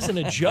 Yeah, this isn't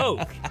a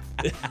joke.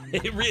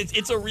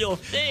 It's a real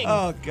thing.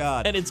 Oh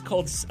God! And it's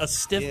called a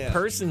stiff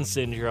person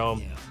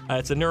syndrome.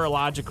 It's a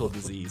neurological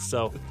disease.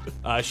 So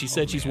she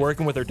said she's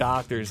working with her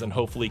doctors, and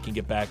hopefully can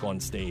get back on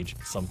stage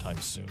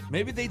sometime soon.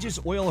 Maybe they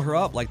just oil her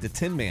up like the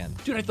Tin Man.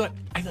 Dude, I thought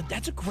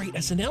that's a great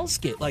SNL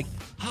skit. Like,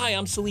 hi,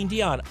 I'm Celine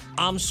Dion.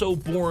 I'm so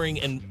boring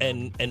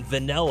and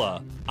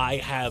vanilla. I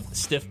have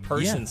stiff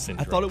person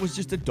syndrome. I thought it was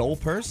just a dull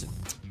person.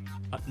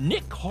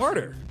 Nick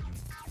Carter.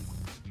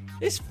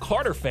 This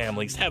Carter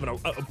family's having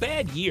a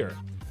bad year.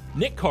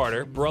 Nick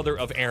Carter, brother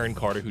of Aaron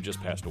Carter, who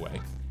just passed away,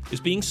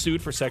 is being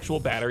sued for sexual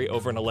battery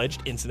over an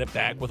alleged incident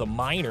back with a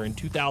minor in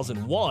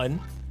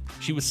 2001.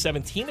 She was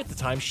 17 at the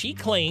time. She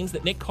claims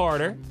that Nick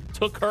Carter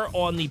took her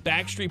on the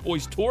Backstreet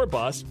Boys tour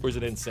bus, or is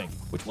it NSYNC?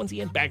 Which one's he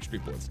in?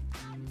 Backstreet Boys.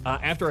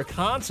 After a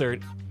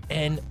concert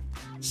and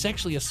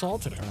sexually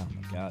assaulted her. Oh,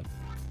 my God.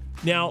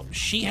 Now,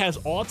 she has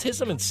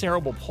autism and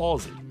cerebral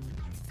palsy.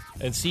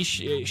 And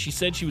she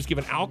said she was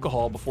given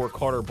alcohol before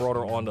Carter brought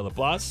her onto the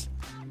bus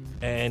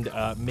and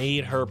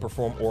made her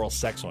perform oral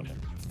sex on him.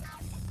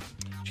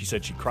 She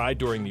said she cried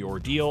during the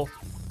ordeal.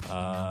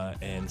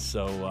 And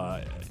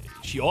so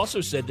she also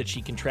said that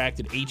she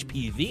contracted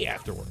HPV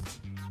afterwards.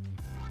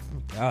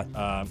 Oh,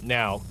 God.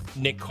 Now,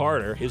 Nick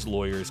Carter, his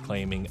lawyer, is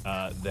claiming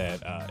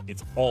that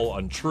it's all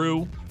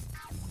untrue.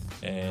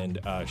 And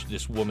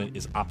this woman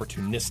is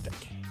opportunistic.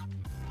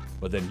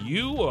 But then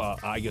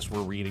I guess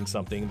we're reading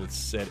something that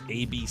said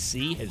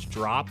ABC has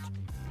dropped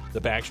the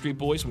Backstreet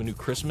Boys from a new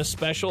Christmas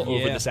special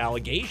over this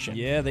allegation.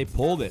 Yeah, they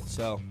pulled it,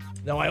 so.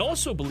 Now, I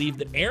also believe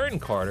that Aaron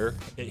Carter,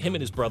 him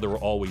and his brother were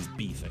always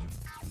beefing.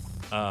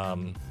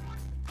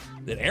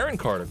 That Aaron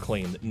Carter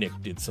claimed that Nick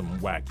did some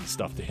wacky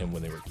stuff to him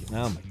when they were kids.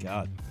 Oh, my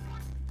God.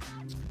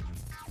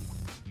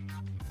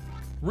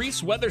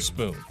 Reese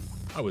Witherspoon.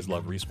 I always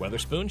loved Reese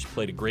Witherspoon. She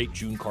played a great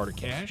June Carter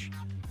Cash.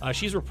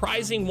 She's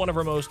reprising one of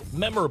her most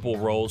memorable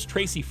roles,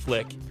 Tracy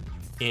Flick,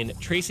 in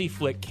Tracy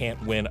Flick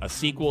Can't Win, a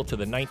sequel to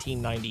the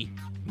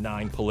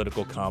 1999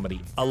 political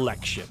comedy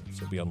Election.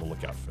 So be on the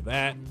lookout for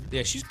that.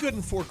 Yeah, she's good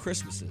in Four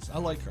Christmases. I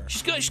like her.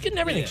 She's good. She's good in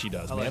everything she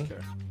does, I man. like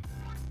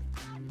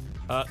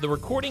her. The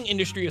Recording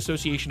Industry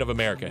Association of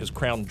America has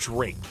crowned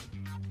Drake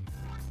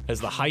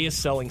as the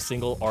highest-selling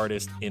single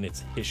artist in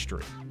its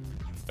history,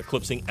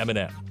 eclipsing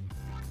Eminem.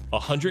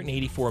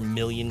 184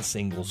 million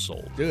singles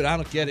sold. Dude, I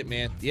don't get it,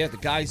 man. Yeah, the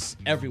guy's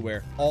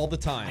everywhere all the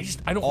time.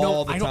 I don't all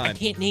know. The time. I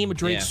can't name a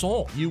Drake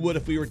song. You would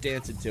if we were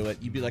dancing to it.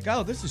 You'd be like,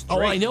 oh, this is Drake.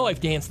 Oh, I know I've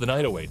danced the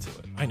night away to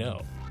it. I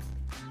know.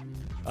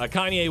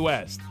 Kanye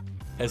West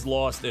has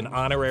lost an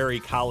honorary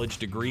college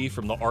degree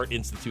from the Art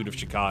Institute of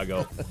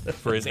Chicago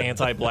for his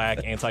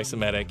anti-black,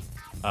 anti-Semitic,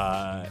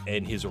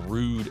 and his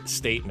rude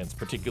statements,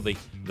 particularly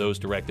those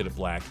directed at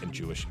black and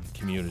Jewish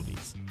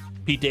communities.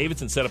 Pete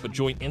Davidson set up a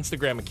joint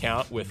Instagram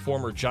account with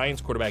former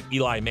Giants quarterback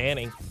Eli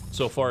Manning.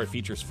 So far, it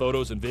features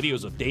photos and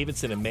videos of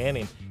Davidson and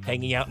Manning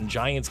hanging out in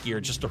Giants gear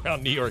just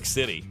around New York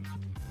City.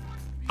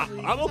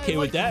 I'm okay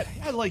with that.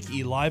 I like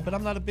Eli, but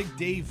I'm not a big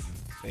Dave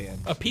fan.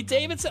 Pete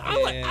Davidson?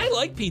 I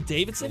like Pete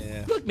Davidson.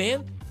 Yeah. Look,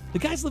 man, the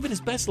guy's living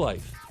his best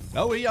life. He's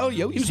He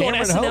was on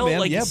hammering SNL home, man.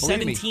 like yeah,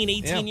 17,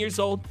 18 years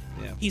old.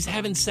 Yeah. He's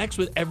having sex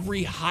with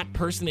every hot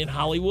person in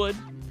Hollywood.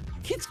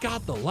 Kid's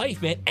got the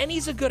life, man, and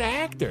he's a good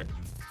actor.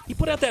 He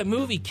put out that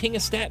movie, King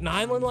of Staten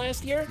Island,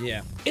 last year.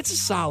 Yeah. It's a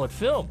solid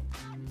film.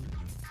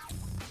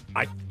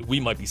 We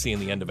might be seeing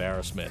the end of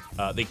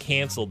Aerosmith. They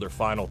canceled their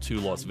final 2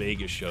 Las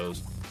Vegas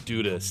shows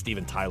due to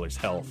Steven Tyler's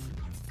health.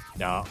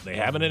 Now, they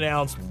haven't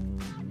announced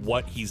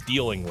what he's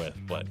dealing with,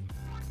 but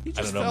He I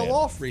just don't know, fell man.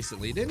 off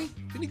recently, didn't he?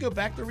 Didn't he go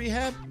back to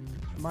rehab?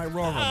 Am I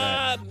wrong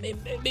on that?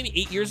 Maybe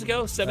 8 years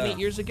ago, 8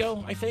 years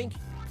ago, I think.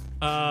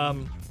 I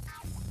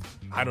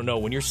don't know.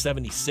 When you're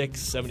 76,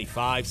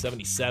 75,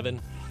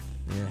 77,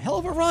 Yeah. Hell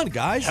of a run,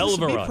 guys. hell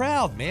of a Be run.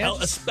 proud, man. Hell,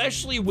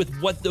 especially with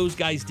what those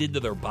guys did to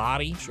their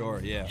body. Sure,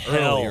 yeah.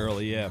 Hell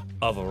Early, yeah.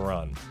 of a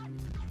run.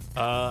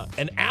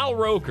 And Al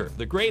Roker,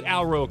 the great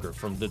Al Roker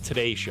from the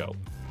Today Show,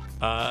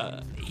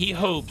 he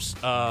hopes,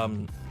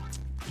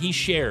 he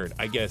shared,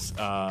 I guess, an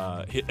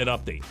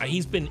update.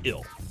 He's been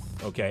ill,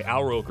 okay?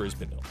 Al Roker has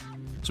been ill.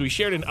 So he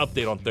shared an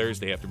update on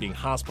Thursday after being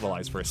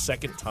hospitalized for a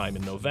second time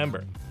in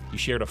November. He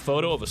shared a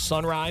photo of a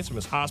sunrise from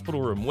his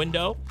hospital room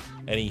window,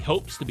 and he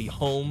hopes to be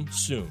home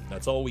soon.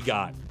 That's all we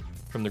got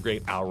from the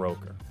great Al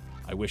Roker.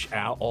 I wish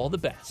Al all the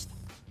best.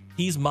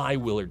 He's my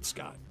Willard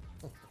Scott.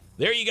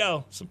 There you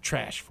go. Some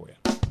trash for you.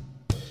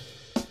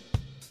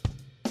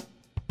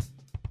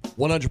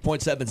 100.7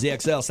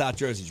 ZXL, South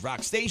Jersey's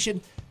Rock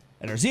Station.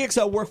 And our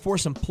ZXL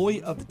Workforce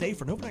Employee of the Day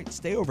for an overnight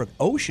stay over at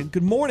Ocean.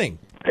 Good morning.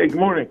 Hey, good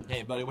morning.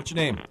 Hey, buddy. What's your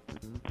name?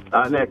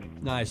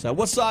 Nick. Nice.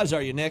 What size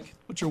are you, Nick?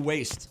 What's your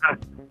waist?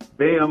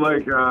 Me, I'm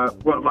like,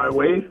 my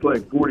waist,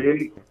 like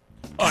 48.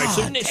 All right,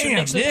 so Nick,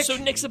 damn,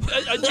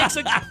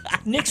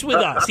 Nick's with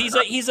us.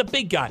 He's a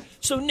big guy.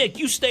 So Nick,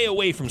 you stay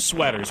away from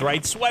sweaters,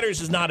 right? Sweaters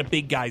is not a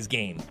big guy's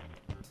game.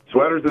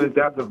 Sweaters are the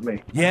death of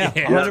me. Yeah,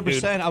 Yeah,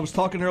 100%. I was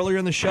talking earlier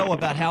in the show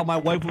about how my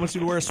wife wants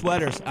me to wear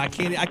sweaters. I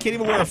can't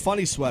even wear a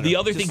funny sweater. The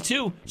other thing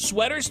too,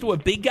 sweaters to a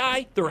big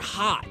guy, they're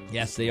hot.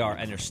 Yes, they are,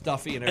 and they're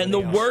stuffy and And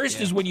everything the else. worst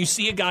Yeah. is when you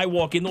see a guy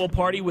walk into a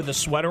party with a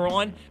sweater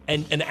on,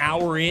 and an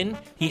hour in,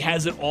 he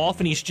has it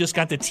off, and he's just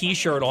got the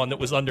T-shirt on that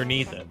was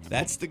underneath it.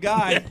 That's the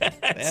guy.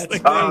 That's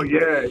the Oh, guy.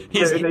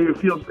 yeah. And then you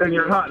feel, and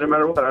you're hot no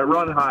matter what. I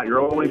run hot.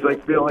 You're always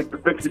like feeling like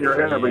you're fixing your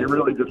hair, but you're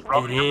really just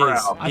rubbing It your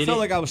is. brow. I felt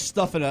like I was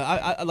stuffing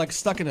like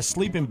stuck in a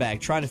sleeping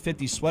bag trying to fit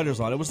these sweaters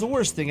on. It was the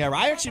worst thing ever.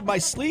 I actually, my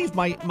sleeve,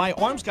 my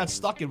arms got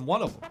stuck in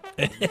one of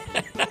them.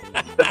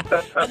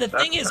 And the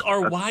thing is,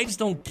 our wives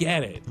don't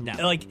get it. No.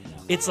 Like,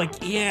 it's like,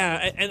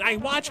 yeah. And I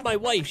watch my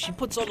wife. She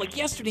puts on, like,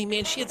 yesterday,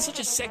 man, she had such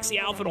a sexy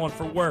outfit on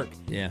for work.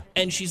 Yeah.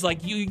 And she's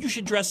like, you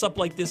should dress up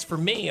like this for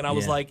me. And I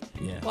was Yeah. like,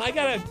 Yeah. well,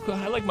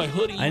 I like my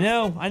hoodie. I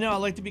know. I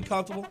like to be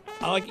comfortable.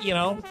 I like,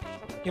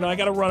 I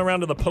got to run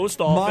around to the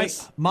post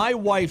office. My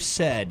wife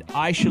said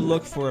I should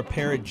look for a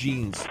pair of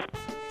jeans,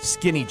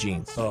 skinny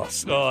jeans. Oh,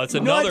 it's You know what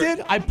another. I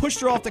did? I pushed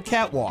her off the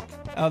catwalk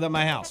out of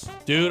my house.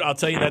 Dude, I'll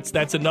tell you,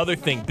 that's another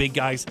thing. Big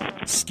guys,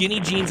 skinny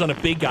jeans on a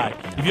big guy.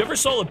 If you ever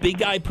saw a big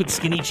guy put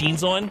skinny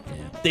jeans on,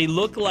 they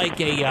look like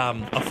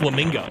a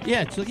flamingo.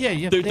 Yeah, so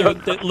yeah. They're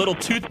little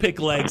toothpick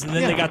legs, and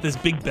then Yeah. they got this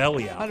big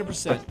belly out.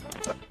 100%.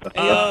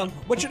 Hey,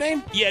 what's your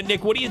name? Yeah,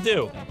 Nick, what do you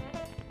do?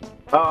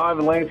 I have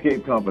a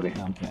landscape company.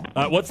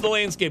 Okay. What's the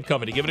landscape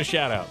company? Give it a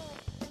shout out.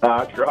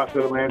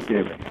 Grosso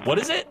Landscaping. What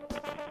is it?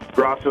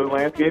 Grosso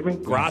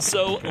Landscaping?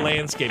 Grosso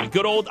Landscaping.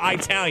 Good old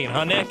Italian,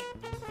 huh, Nick?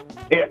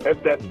 Yeah,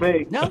 that's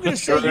me. Now I'm going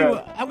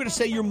to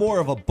say you're more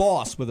of a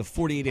boss with a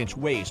 48-inch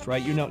waist,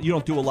 right? You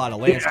don't do a lot of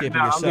landscaping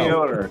I'm yourself. the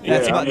owner.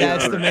 That's Yeah, I'm the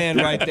that's the owner. man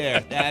right there.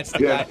 That's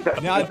the Yeah.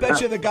 guy. Now I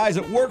bet you the guys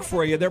that work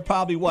for you, they're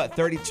probably what,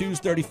 32s,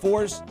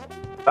 34s?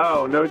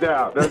 Oh, no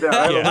doubt. No doubt.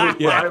 I have,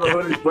 Yeah. I have a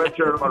hoodie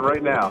sweatshirt on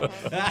right now.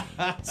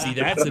 See,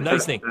 that's the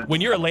nice thing. When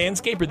you're a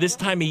landscaper this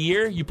time of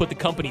year, you put the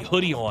company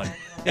hoodie on.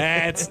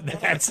 That's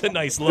a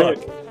nice look.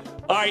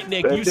 All right,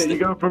 Nick, That's it. You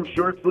go from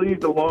short sleeve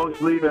to long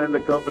sleeve and the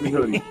company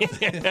hoodie.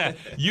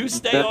 you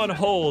stay on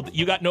hold.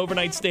 You got an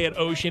overnight stay at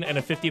Ocean and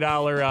a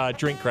 $50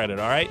 drink credit,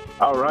 all right?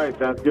 All right.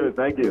 Sounds good.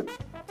 Thank you.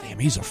 Damn,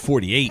 he's a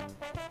 48.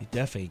 He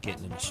definitely ain't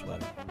getting in a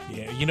sweater.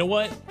 Yeah, you know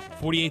what?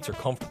 48s are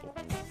comfortable.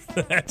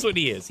 That's what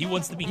he is. He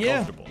wants to be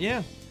comfortable.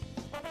 Yeah.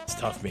 It's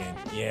tough, man.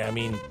 Yeah, I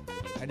mean,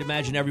 I'd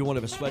imagine every one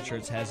of his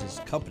sweatshirts has his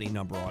company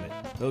number on it.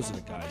 Those are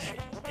the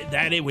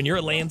guys. when you're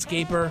a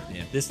landscaper,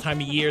 Yeah. this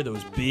time of year,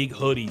 those big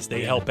hoodies,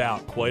 they help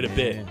out quite a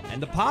bit. Yeah.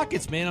 And the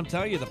pockets, man, I'm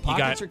telling you, the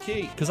pockets are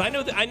key. Because I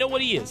know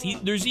what he is.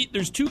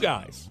 There's two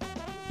guys.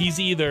 He's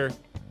either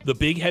the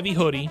big heavy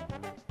hoodie,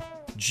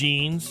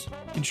 jeans,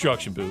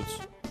 construction boots,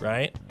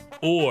 right?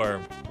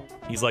 Or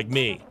he's like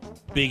me,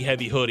 big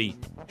heavy hoodie,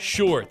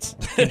 shorts,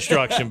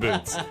 construction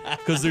boots.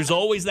 Because there's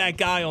always that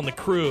guy on the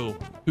crew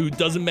who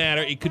doesn't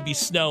matter. It could be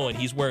snowing.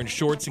 He's wearing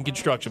shorts and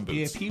construction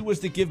boots. If he was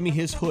to give me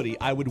his hoodie,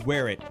 I would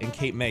wear it in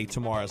Cape May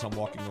tomorrow as I'm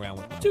walking around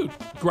with him. Dude,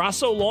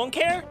 Grasso Lawn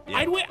Care?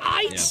 Yeah.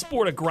 I'd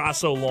sport a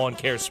Grasso Lawn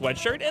Care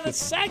sweatshirt in a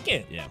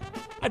second. Yeah.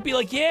 I'd be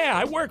like, yeah,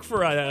 I work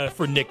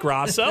for Nick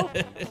Grasso.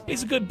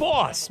 He's a good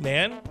boss,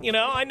 man. You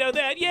know, I know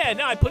that. Yeah,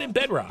 no, I put in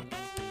Bedrock.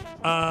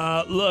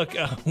 Look,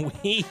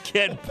 we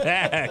get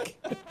back.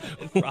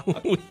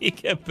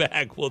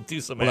 We'll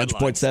do some headlines.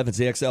 100.7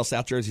 ZXL,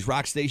 South Jersey's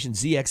Rock Station,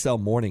 ZXL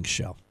Morning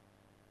Show.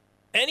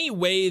 Any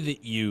way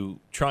that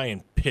you try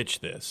and pitch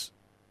this,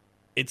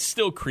 it's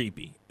still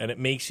creepy, and it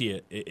makes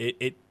you.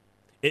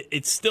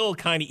 It's still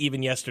kind of,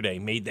 even yesterday,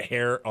 made the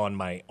hair on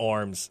my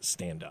arms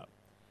stand up.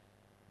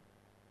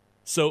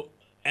 So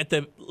at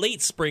the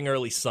late spring,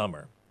 early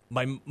summer,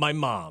 my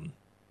mom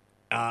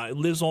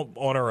lives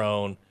on her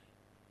own.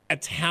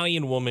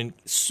 Italian woman,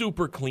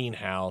 super clean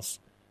house,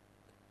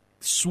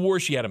 swore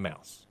she had a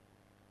mouse.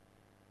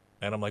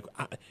 And I'm like,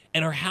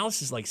 and her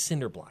house is like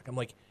cinder block. I'm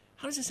like,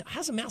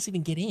 how's a mouse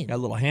even get in? Got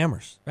little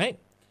hammers. Right?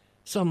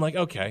 So I'm like,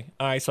 okay.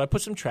 All right, so I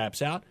put some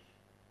traps out.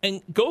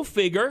 And go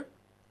figure,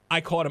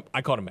 I caught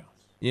a mouse.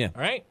 Yeah.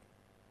 All right?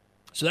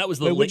 So that was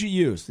the... Wait, what'd you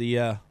use?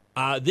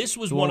 This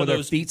was the one where of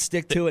those... their feet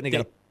stick to it and they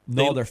got to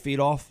gnaw their feet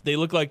off? They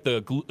look like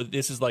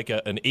this is like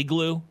an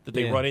igloo that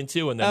they run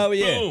into, and then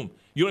boom,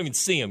 you don't even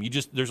see them.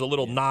 There's a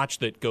little notch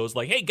that goes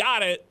like, hey,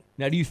 got it.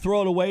 Now, do you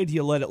throw it away or do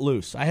you let it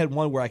loose? I had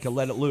one where I could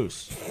let it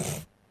loose.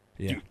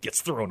 Yeah. Dude,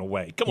 gets thrown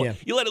away. Come on.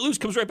 You let it loose,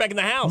 comes right back in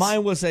the house.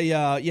 Mine was you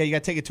got to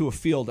take it to a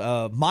field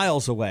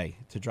miles away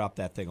to drop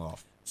that thing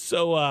off.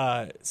 So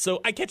I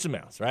catch a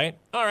mouse, right?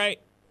 All right,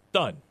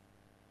 done.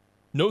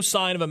 No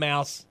sign of a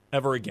mouse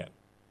ever again.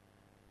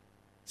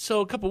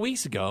 So a couple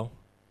weeks ago,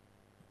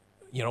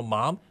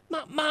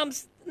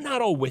 Mom's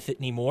not all with it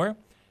anymore.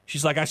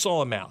 She's like, I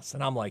saw a mouse.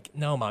 And I'm like,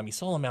 no, Mom, you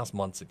saw a mouse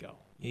months ago.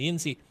 You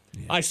didn't see.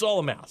 Yeah. I saw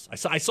a mouse.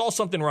 I saw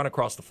something run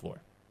across the floor.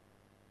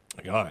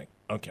 Like, all right,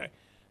 okay.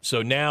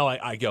 So now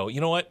I go, you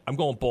know what? I'm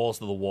going balls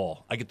to the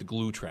wall. I get the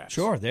glue traps.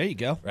 Sure, there you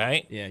go.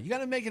 Right? Yeah, you got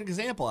to make an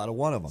example out of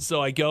one of them.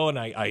 So I go and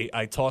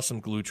I toss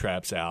some glue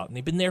traps out, and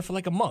they've been there for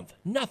like a month.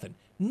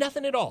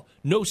 Nothing at all.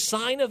 No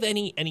sign of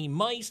any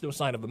mice, no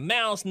sign of a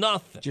mouse,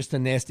 nothing. Just a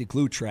nasty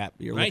glue trap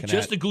you're looking at.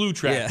 Just a glue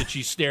trap that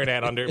she's staring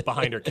at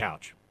behind her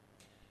couch.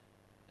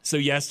 So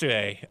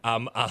yesterday,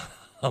 I'm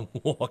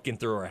walking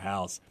through her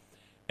house,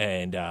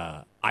 and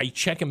I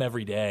check them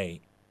every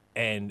day,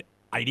 and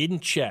I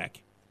didn't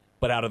check,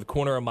 but out of the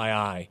corner of my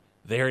eye,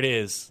 there it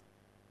is,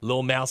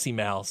 little mousy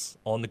mouse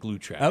on the glue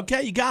trap.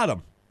 Okay, you got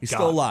him. He's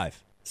still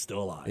alive.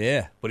 Still alive.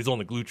 Yeah. But he's on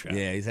the glue trap.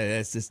 Yeah,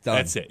 that's just done.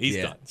 That's it. He's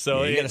done.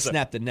 So you got to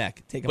snap the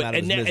neck. Take him out of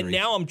his misery. And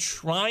now I'm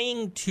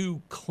trying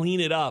to clean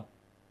it up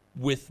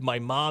with my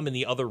mom in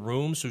the other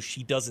room so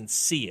she doesn't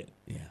see it.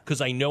 Yeah.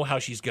 Because I know how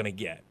she's going to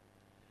get.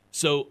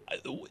 So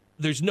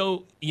there's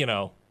no,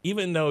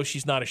 even though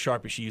she's not as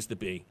sharp as she used to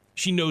be,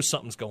 she knows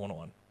something's going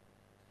on.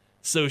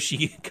 So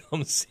she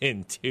comes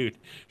in, dude.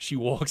 She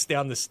walks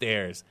down the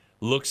stairs,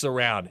 looks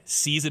around,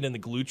 sees it in the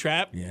glue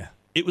trap. Yeah.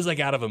 It was like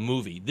out of a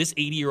movie. This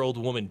 80-year-old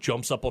woman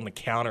jumps up on the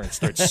counter and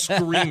starts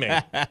screaming.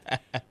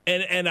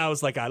 And I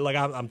was like,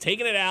 I'm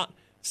taking it out.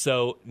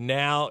 So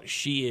now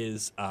she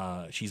is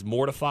she's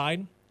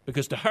mortified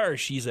because to her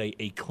she's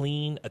a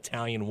clean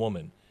Italian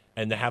woman,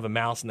 and to have a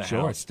mouse in the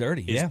house, it's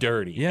dirty. It's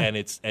dirty. Yeah.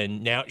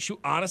 And now she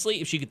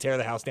honestly, if she could tear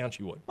the house down,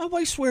 she would. My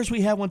wife swears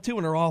we have one too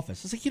in her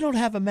office. It's like, you don't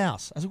have a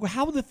mouse. I was like, well,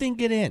 how would the thing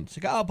get in?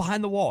 She's like, oh,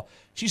 behind the wall.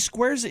 She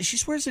swears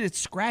that it's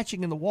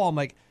scratching in the wall. I'm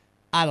like,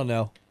 I don't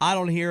know. I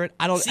don't hear it.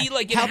 I don't see.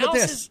 Like, how about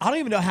this? I don't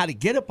even know how to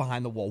get it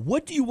behind the wall.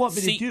 What do you want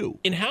me to do?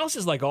 In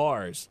houses like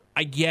ours,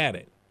 I get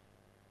it.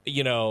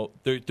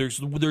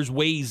 There's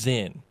ways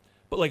in,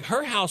 but like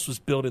her house was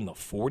built in the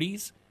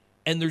 40s,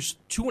 and there's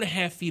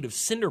 2.5 feet of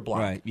cinder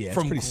block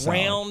from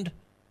ground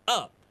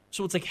up.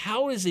 So it's like,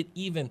 how is it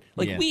even?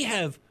 Like we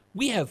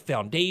have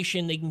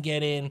foundation they can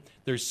get in.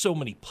 There's so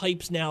many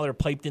pipes now that are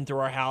piped into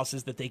our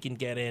houses that they can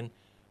get in.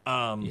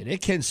 They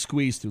can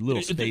squeeze through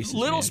little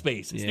spaces.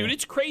 Spaces, dude.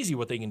 It's crazy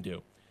what they can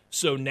do.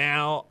 So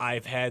now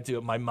I've had to.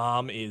 My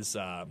mom is.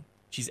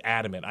 She's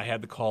adamant. I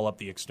had to call up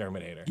the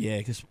exterminator. Yeah,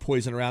 because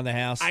poison around the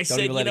house. I said,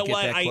 you know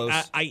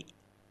what?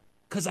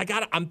 Because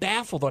I'm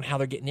baffled on how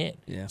they're getting in.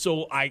 Yeah.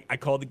 So I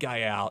called the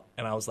guy out,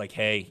 and I was like,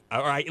 hey,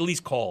 or I at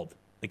least called.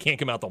 They can't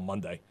come out till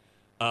Monday.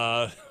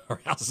 Our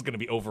house is going to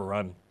be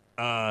overrun.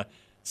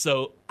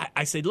 So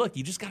I said, look,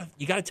 you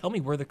gotta tell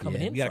me where they're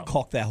coming in. You gotta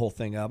caulk that whole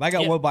thing up. I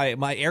got one by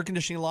my air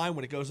conditioning line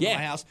when it goes into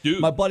my house.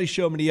 Dude. My buddy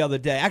showed me the other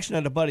day. Actually,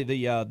 not a buddy.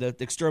 The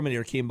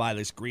exterminator came by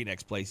this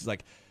Greenex place. He's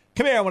like,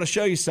 come here, I want to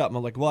show you something.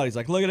 I'm like, what? He's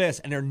like, look at this.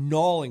 And they're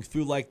gnawing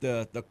through like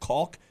the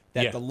caulk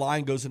that the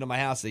line goes into my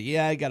house. Like,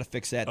 I got to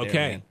fix that. Okay.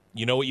 There, man.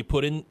 You know what you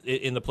put in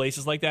the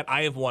places like that?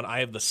 I have one.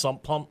 I have the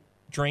sump pump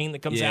drain that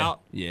comes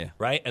out. Yeah.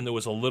 Right? And there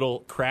was a little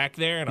crack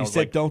there. And he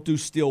said, don't do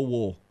steel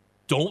wool.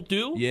 Don't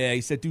do? Yeah, he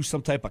said do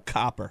some type of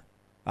copper.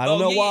 I don't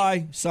know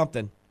why.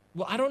 Something.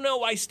 Well, I don't know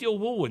why steel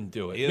wool wouldn't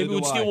do it. Maybe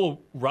would steel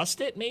wool rust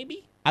it,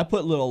 maybe? I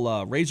put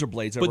little razor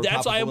blades over But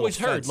that's top I of always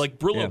heard, fence. like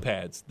Brillo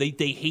pads. They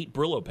hate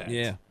Brillo pads.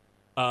 Yeah.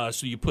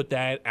 So you put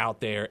that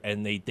out there,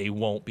 and they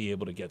won't be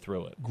able to get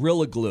through it.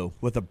 Gorilla Glue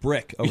with a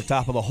brick over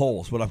top of the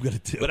holes. What I'm going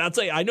to do. But I'll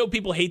tell you, I know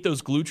people hate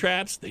those glue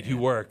traps. They do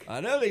work.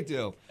 I know they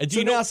do. And do so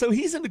you know- now, so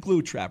he's in the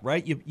glue trap,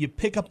 right? You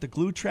pick up the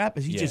glue trap.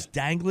 Is he just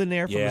dangling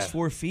there from his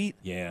 4 feet?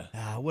 Yeah.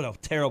 Ah, what a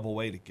terrible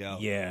way to go.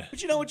 Yeah.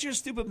 But you know what? You're a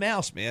stupid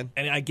mouse, man.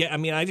 And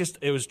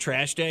it was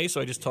trash day,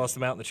 so I just tossed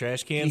them out in the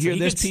trash can. You So hear he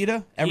this, could-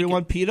 PETA?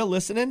 Everyone, PETA,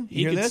 listening? He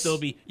You hear could this? still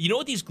be. You know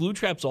what these glue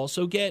traps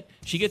also get?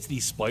 She gets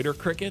these spider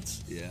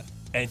crickets. Yeah.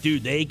 And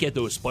dude, they get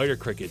those spider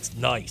crickets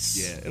nice.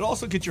 Yeah. It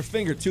also gets your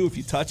finger, too, if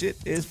you touch it.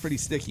 It is pretty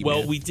sticky,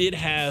 Well, man. we did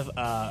have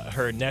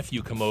her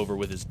nephew come over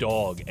with his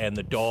dog, and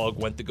the dog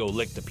went to go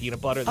lick the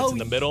peanut butter that's in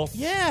the middle.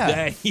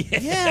 Yeah.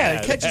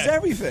 It catches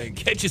everything.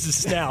 Catches his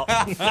snout.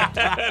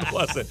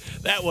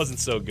 that wasn't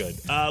so good.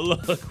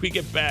 Look, we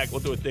get back. We'll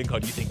do a thing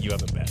called You Think You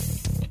Haven't Bet.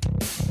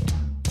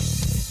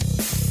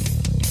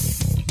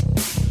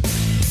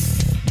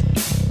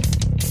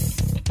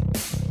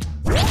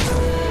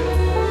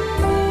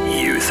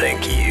 You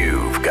think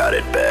you've got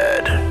it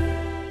bad.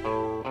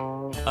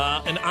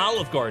 An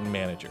Olive Garden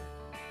manager.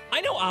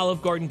 I know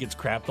Olive Garden gets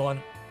crapped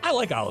on. I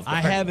like Olive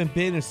Garden. I haven't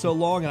been in so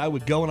long, and I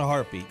would go in a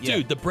heartbeat. Yeah.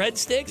 Dude, the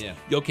breadsticks? Yeah.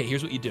 Okay,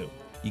 here's what you do.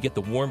 You get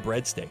the warm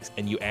breadsticks,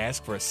 and you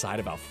ask for a side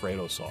of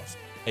Alfredo sauce.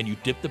 And you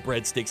dip the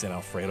breadsticks in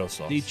Alfredo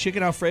sauce. The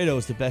chicken Alfredo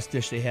is the best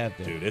dish they have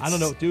there. Dude, I don't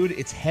know, dude.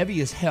 It's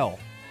heavy as hell.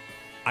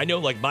 I know,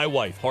 like, my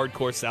wife,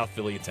 hardcore South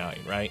Philly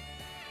Italian, right?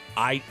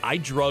 I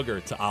drug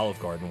her to Olive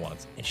Garden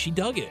once, and she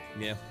dug it.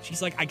 Yeah.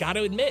 She's like, I got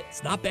to admit,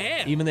 it's not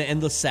bad. Even the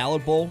endless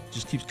salad bowl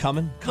just keeps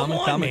coming. Come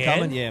on, coming.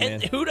 Yeah,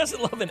 and man. who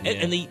doesn't love it?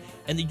 Yeah.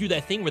 And they do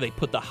that thing where they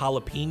put the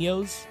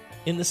jalapenos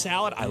in the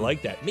salad. I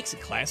like that. Makes it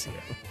classier.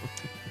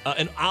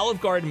 An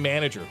Olive Garden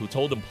manager who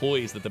told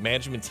employees that the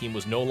management team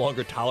was no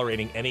longer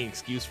tolerating any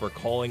excuse for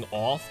calling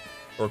off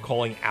or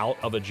calling out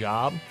of a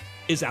job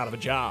is out of a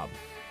job.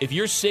 If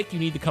you're sick, you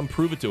need to come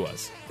prove it to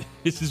us.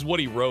 This is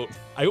what he wrote.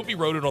 I hope he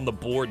wrote it on the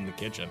board in the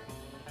kitchen.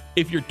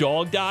 If your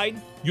dog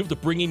died, you have to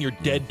bring in your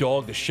dead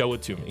dog to show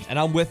it to me. And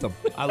I'm with him.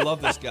 I love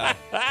this guy.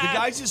 The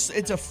guy's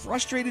it's a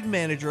frustrated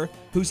manager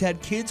who's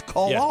had kids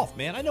call off,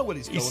 man. I know what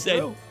he's He going said,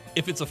 through.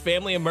 if it's a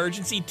family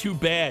emergency, too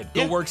bad.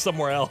 Go work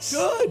somewhere else.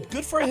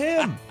 Good for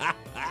him.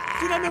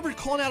 Dude, I remember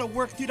calling out of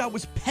work. Dude, I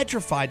was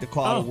petrified to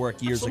call out of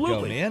work years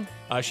ago, man.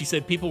 She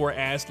said people were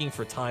asking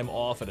for time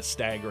off at a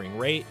staggering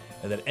rate,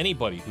 and that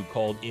anybody who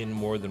called in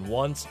more than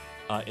once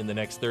in the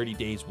next 30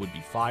 days would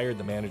be fired.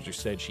 The manager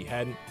said she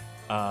hadn't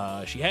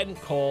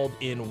called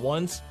in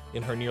once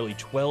in her nearly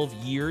 12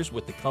 years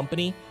with the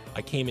company.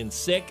 I came in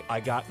sick,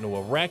 I got into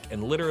a wreck,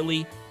 and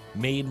literally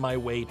made my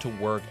way to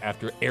work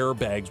after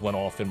airbags went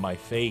off in my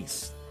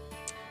face.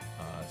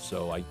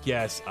 So I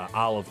guess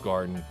Olive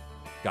Garden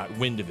got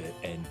wind of it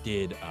and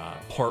did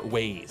part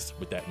ways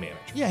with that manager.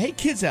 Yeah, hey,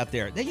 kids out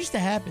there, that used to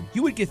happen.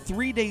 You would get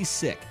 3 days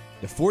sick.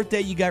 The 4th day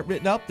you got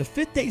written up, the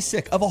 5th day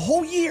sick of a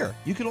whole year.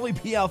 You could only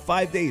be out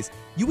 5 days.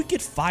 You would get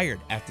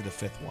fired after the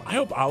 5th one. I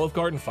hope Olive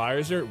Garden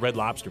fires her. Red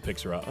Lobster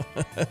picks her up.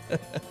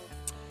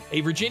 A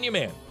Virginia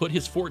man put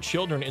his 4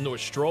 children into a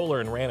stroller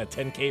and ran a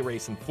 10K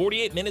race in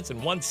 48 minutes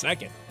and 1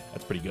 second.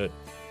 That's pretty good.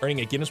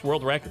 Earning a Guinness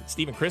World Record.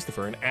 Stephen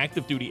Christopher, an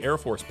active duty Air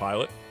Force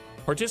pilot,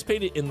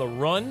 participated in the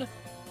Run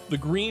the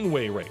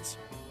Greenway race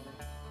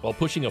while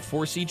pushing a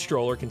 4-seat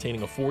stroller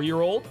containing a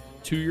 4-year-old,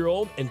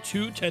 2-year-old, and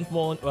two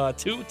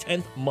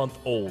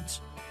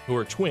 10th-month-olds who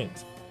are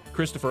twins.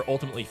 Christopher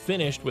ultimately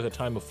finished with a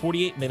time of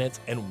 48 minutes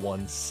and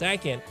 1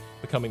 second,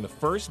 becoming the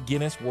first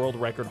Guinness World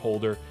Record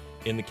holder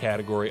in the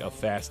category of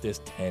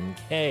fastest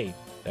 10K.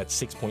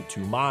 That's 6.2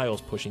 miles,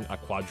 pushing a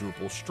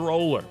quadruple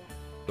stroller.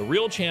 The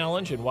real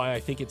challenge, and why I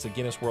think it's a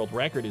Guinness World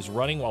Record, is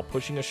running while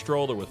pushing a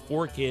stroller with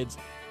 4 kids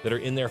that are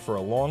in there for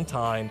a long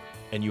time,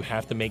 and you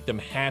have to make them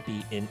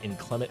happy in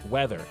inclement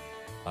weather.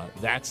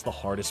 That's the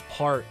hardest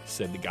part,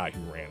 said the guy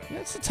who ran it.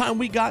 That's the time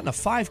we got in a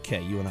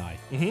 5K, you and I.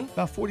 Mm-hmm.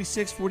 About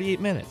 46,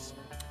 48 minutes.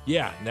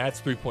 Yeah, and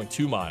that's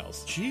 3.2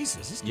 miles.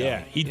 Jesus, this guy.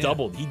 Yeah, he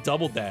doubled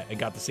that and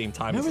got the same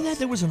time Remember as that? us.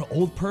 There was an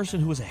old person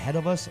who was ahead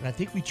of us, and I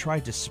think we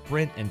tried to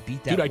sprint and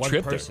beat that Dude, I one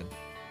tripped her. person.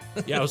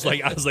 Yeah, I was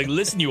like,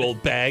 listen, you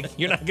old bag,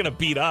 you're not gonna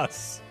beat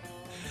us.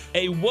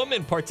 A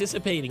woman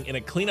participating in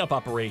a cleanup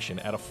operation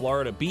at a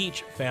Florida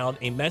beach found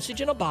a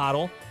message in a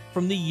bottle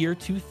from the year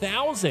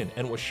 2000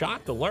 and was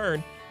shocked to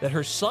learn that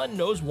her son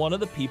knows one of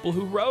the people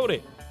who wrote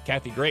it.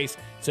 Kathy Grace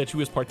said she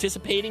was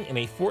participating in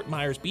a Fort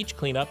Myers beach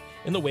cleanup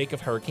in the wake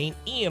of Hurricane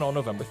Ian on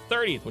November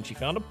 30th when she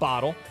found a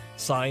bottle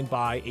signed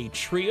by a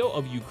trio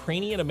of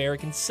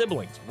Ukrainian-American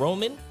siblings,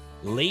 Roman,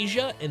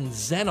 Leja, and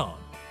Zenon.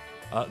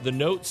 The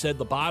note said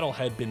the bottle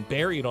had been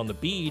buried on the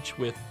beach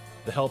with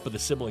the help of the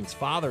siblings'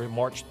 father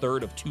March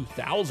 3rd of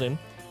 2000.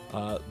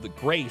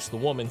 The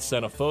woman,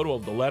 sent a photo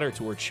of the letter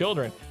to her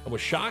children and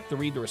was shocked to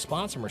read the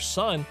response from her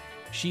son.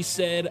 She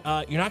said,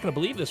 you're not going to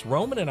believe this.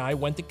 Roman and I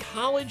went to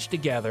college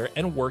together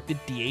and worked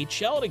at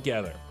DHL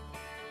together.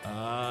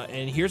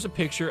 And here's a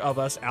picture of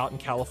us out in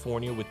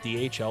California with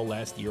DHL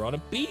last year on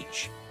a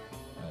beach.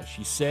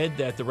 She said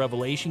that the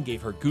revelation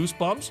gave her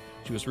goosebumps.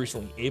 She was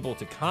recently able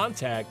to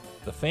contact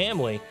the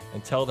family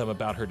and tell them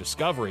about her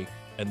discovery,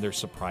 and their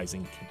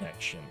surprising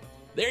connection.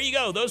 There you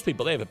go. Those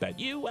people, they have a bet.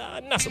 You,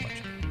 not so much.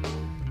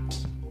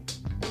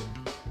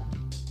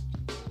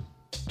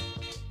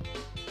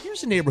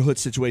 Here's a neighborhood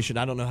situation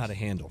I don't know how to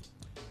handle.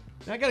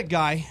 Now, I got a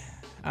guy,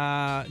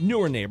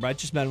 newer neighbor. I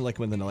just met him like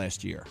within the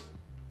last year.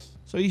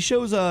 So he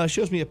shows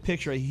me a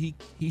picture. He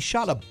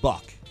shot a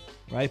buck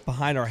right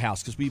behind our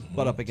house because we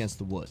butt up against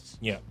the woods.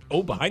 Yeah.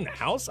 Oh, behind the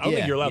house? I don't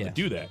think you're allowed to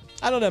do that.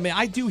 I don't know, man.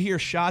 I do hear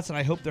shots, and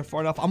I hope they're far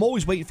enough. I'm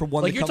always waiting for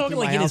one to come through my house. Like you're talking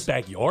like in his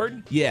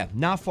backyard? Yeah,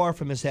 not far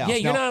from his house. Yeah,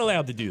 you're not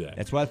allowed to do that.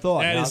 That's what I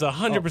thought. That is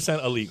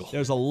 100% illegal.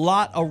 There's a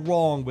lot of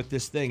wrong with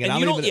this thing. And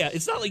you don't,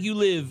 it's not like you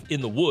live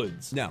in the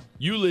woods. No.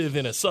 You live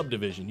in a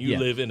subdivision. You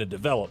live in a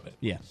development.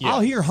 Yeah.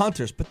 I'll hear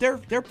hunters, but they're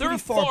pretty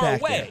far back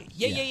away.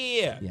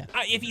 there. Yeah.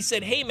 If he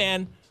said, hey,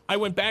 man, I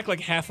went back like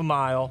half a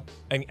mile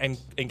and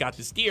got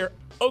this deer,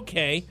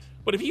 okay.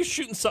 But if you're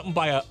shooting something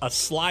by a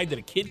slide that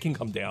a kid can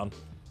come down,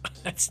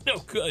 that's no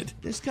good.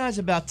 This guy's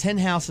about 10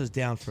 houses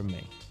down from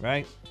me,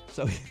 right?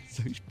 So he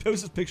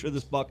posts this picture of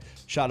this buck,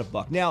 shot a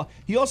buck. Now,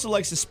 he also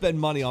likes to spend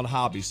money on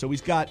hobbies. So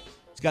he's got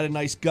a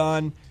nice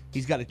gun.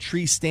 He's got a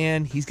tree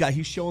stand. He's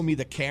showing me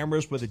the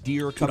cameras where the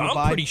deer are coming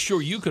by. I'm pretty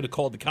sure you could have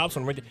called the cops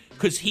on him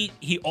because he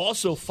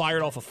also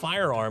fired off a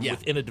firearm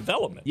within a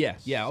development. Yeah.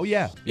 Oh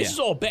yeah. This is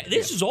all bad.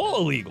 This is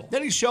all illegal.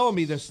 Then he's showing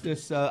me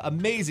this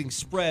amazing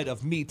spread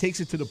of meat. Takes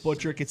it to the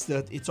butcher.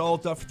 It's all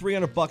done for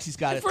 $300. He's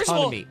got a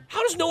ton of meat.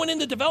 How does no one in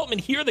the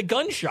development hear the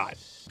gunshot?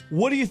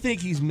 What do you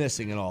think he's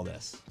missing in all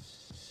this?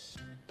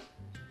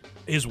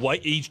 His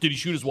wife? Did he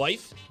shoot his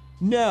wife?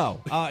 No.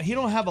 He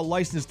don't have a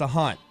license to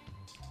hunt.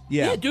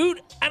 Yeah, dude,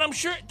 and I'm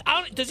sure.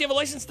 Does he have a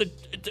license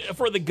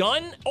for the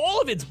gun? All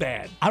of it's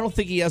bad. I don't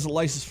think he has a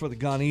license for the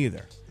gun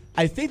either.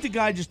 I think the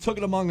guy just took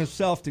it among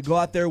himself to go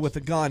out there with a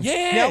gun.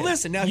 Yeah. Now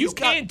listen. Now you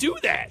can't do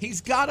that. He's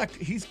got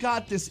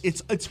this.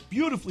 It's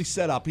beautifully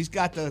set up. He's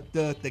got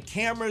the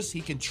cameras.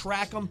 He can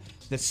track them.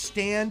 The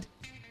stand.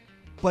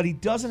 But he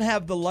doesn't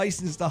have the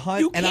license to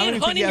hunt. You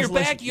can't hunt in your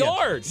backyard.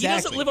 Yeah, exactly. He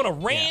doesn't live on a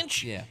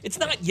ranch. Yeah. It's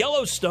not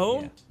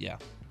Yellowstone. Yeah.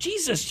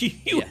 Jesus,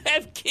 you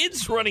have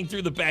kids running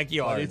through the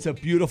backyard. But it's a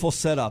beautiful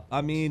setup.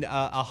 I mean,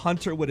 a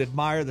hunter would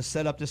admire the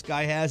setup this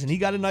guy has, and he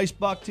got a nice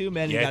buck too,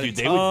 man. He got a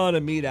ton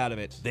of meat out of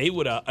it. They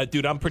would,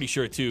 dude. I'm pretty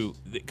sure too,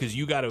 because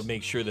you got to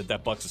make sure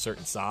that buck's a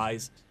certain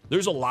size.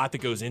 There's a lot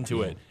that goes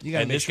into it. You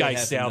gotta and make this sure guy it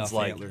has sounds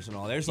like antlers and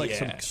all. There's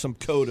like some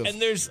code of.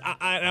 And there's,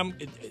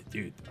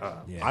 dude.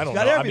 I don't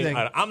got know. Everything.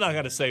 I mean, I'm not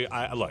gonna say.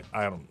 Look,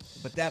 I don't.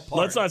 But that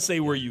part. Let's not say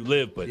where you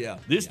live, but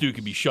this dude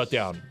could be shut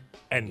down.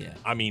 And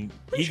I mean,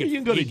 pretty sure you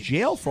can go to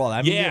jail for all that.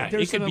 I mean,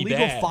 there's an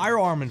illegal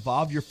firearm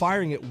involved. You're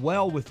firing it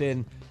well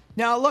within.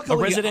 Now, luckily,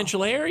 a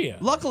residential area.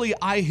 Luckily,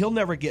 he'll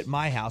never get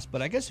my house.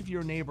 But I guess if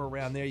you're a neighbor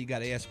around there, you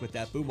got to ask what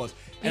that boom was.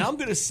 And I'm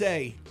gonna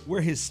say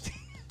where his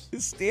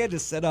stand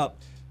is set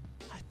up.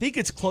 I think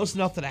it's close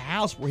enough to the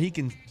house where he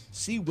can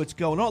see what's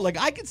going on. Like,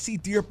 I can see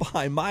deer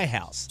behind my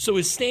house. So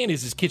his stand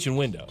is his kitchen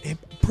window.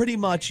 Pretty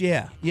much,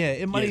 yeah. Yeah,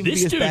 it might even be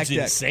his back deck. This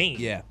dude's insane.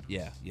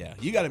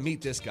 Yeah. You got to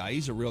meet this guy.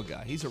 He's a real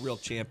guy. He's a real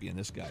champion,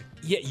 this guy.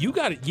 Yeah, you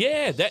got it.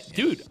 Yeah,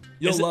 dude.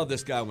 You'll love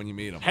this guy when you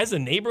meet him. Has a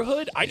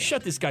neighborhood, I'd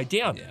shut this guy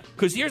down.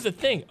 Because here's the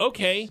thing.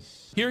 Okay,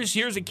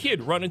 here's a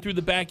kid running through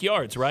the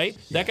backyards, right?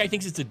 That guy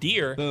thinks it's a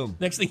deer. Boom.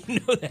 Next thing you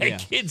know,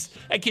 that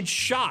kid's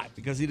shot.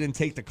 Because he didn't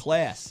take the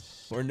class.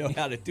 Or know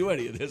how to do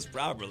any of this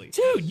properly.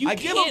 Dude, I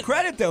give him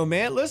credit, though,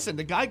 man. Listen,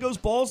 the guy goes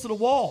balls to the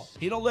wall.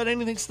 He don't let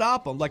anything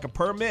stop him, like a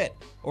permit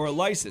or a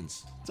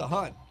license. It's a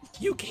hunt.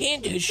 You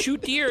can't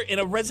shoot deer in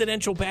a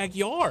residential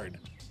backyard.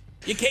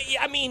 You can't.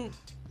 I mean,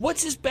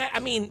 what's his back? I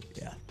mean,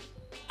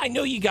 I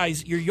know you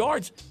guys, your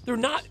yards, they're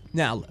not.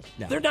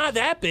 They're not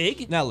that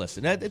big. Now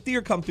listen, that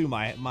deer come through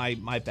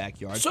my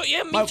backyard. So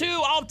yeah, me too.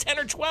 I'll have 10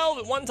 or 12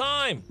 at one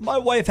time. My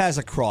wife has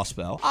a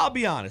crossbow. I'll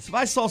be honest. If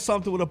I saw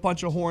something with a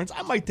bunch of horns,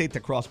 I might take the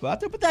crossbow out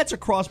there. But that's a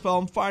crossbow.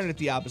 I'm firing it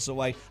the opposite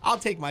way. I'll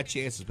take my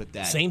chances with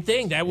that. Same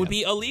thing. That would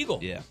be illegal.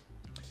 Yeah.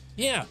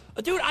 Yeah.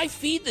 Dude, I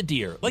feed the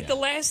deer. Like, the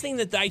last thing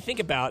that I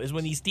think about is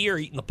when these deer are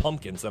eating the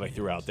pumpkins that I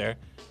threw out there.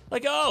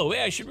 Like, oh,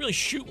 yeah, I should really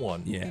shoot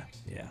one. Yeah.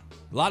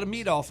 A lot of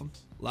meat off them.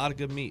 A lot of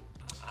good meat.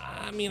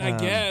 I mean, I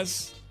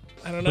guess.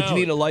 I don't know. But you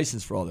need a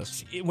license for all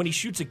this. When he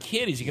shoots a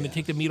kid, is he going to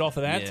take the meat off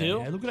of that,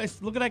 too? Yeah. Look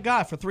at that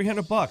guy for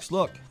 $300.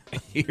 Look,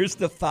 here's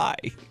the thigh.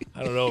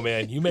 I don't know,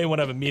 man. You may want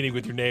to have a meeting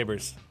with your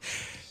neighbors.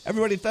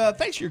 Everybody,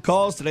 thanks for your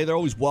calls today. They're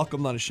always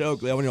welcome on the show.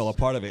 Glad when you're all a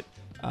part of it.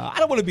 I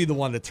don't want to be the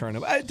one to turn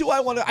them.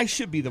 I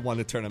should be the one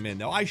to turn them in,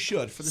 though. I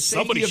should. For the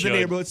safety of the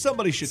neighborhood,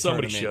 somebody should turn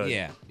them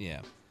in.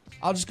 Yeah.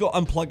 I'll just go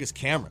unplug his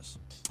cameras.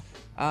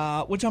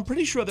 Which I'm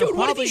pretty sure they're Dude,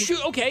 probably... What if he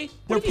shoot? Okay.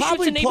 They're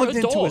probably plugged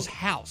into his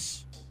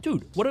house.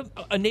 Dude, what if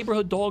a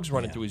neighborhood dog's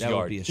running through his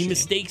yard? He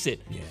mistakes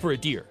it for a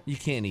deer. You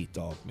can't eat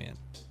dog, man.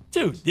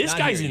 Dude, this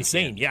guy's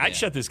insane. Yeah, I'd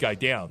shut this guy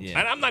down. Yeah.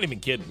 And I'm not even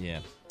kidding. Yeah.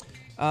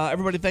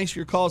 Everybody, thanks for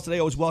your calls today.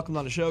 Always welcome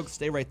on the show.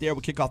 Stay right there.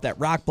 We'll kick off that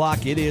rock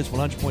block. It is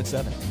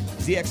 100.7.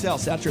 ZXL,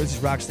 South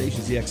Jersey's rock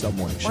station, ZXL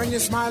Morning Show. When you're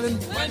smiling,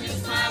 when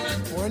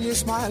you're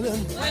smiling,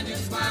 and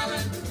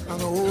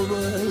the whole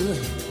world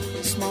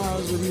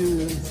smiles with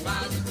you.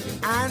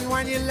 And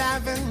when you're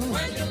laughing,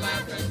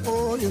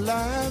 oh, you're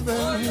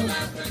laughing.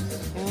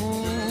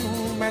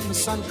 When the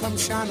sun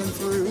comes shining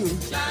through.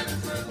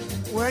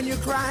 When you're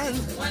crying,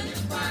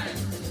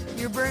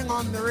 you bring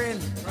on the rain.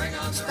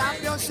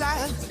 Stop your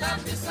sighing.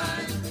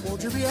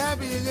 Won't you be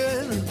happy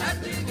again?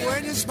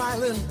 When you're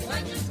smiling,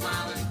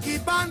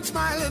 keep on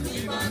smiling.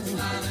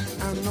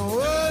 And the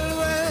world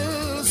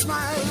will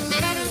smile.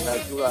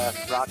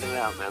 That's rocking it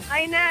out, man.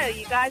 I know,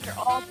 you guys are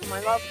awesome.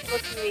 I love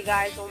listening to you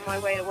guys on my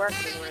way to work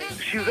in the morning.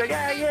 She was like,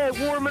 yeah,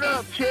 warming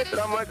up, Chip. And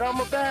I'm like, I'm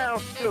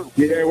about to.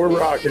 Yeah, we're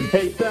rocking.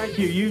 Hey, thank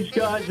you. You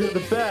guys are the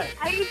best.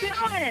 How you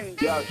doing?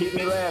 Yo, keep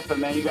me laughing,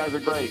 man. You guys are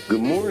great.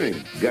 Good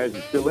morning. You guys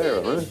are still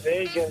there, huh?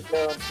 There you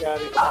go,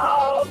 Scotty.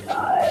 Oh,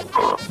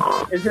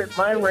 God. Is it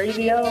my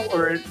radio,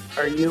 or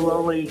are you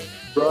only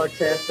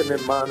broadcasting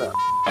in mono?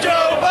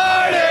 Joe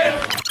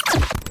Biden!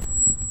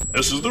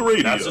 This is the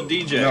radio. That's a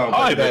DJ. No,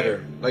 Hi,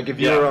 better. Like, if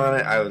you were on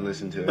it, I would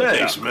listen to it.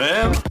 Thanks,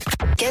 man.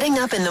 Getting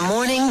up in the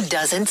morning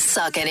doesn't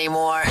suck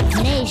anymore.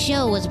 Today's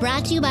show was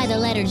brought to you by the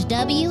letters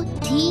W,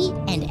 T,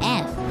 and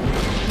F.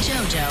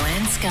 JoJo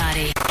and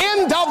Scotty.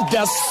 End of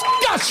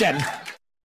discussion.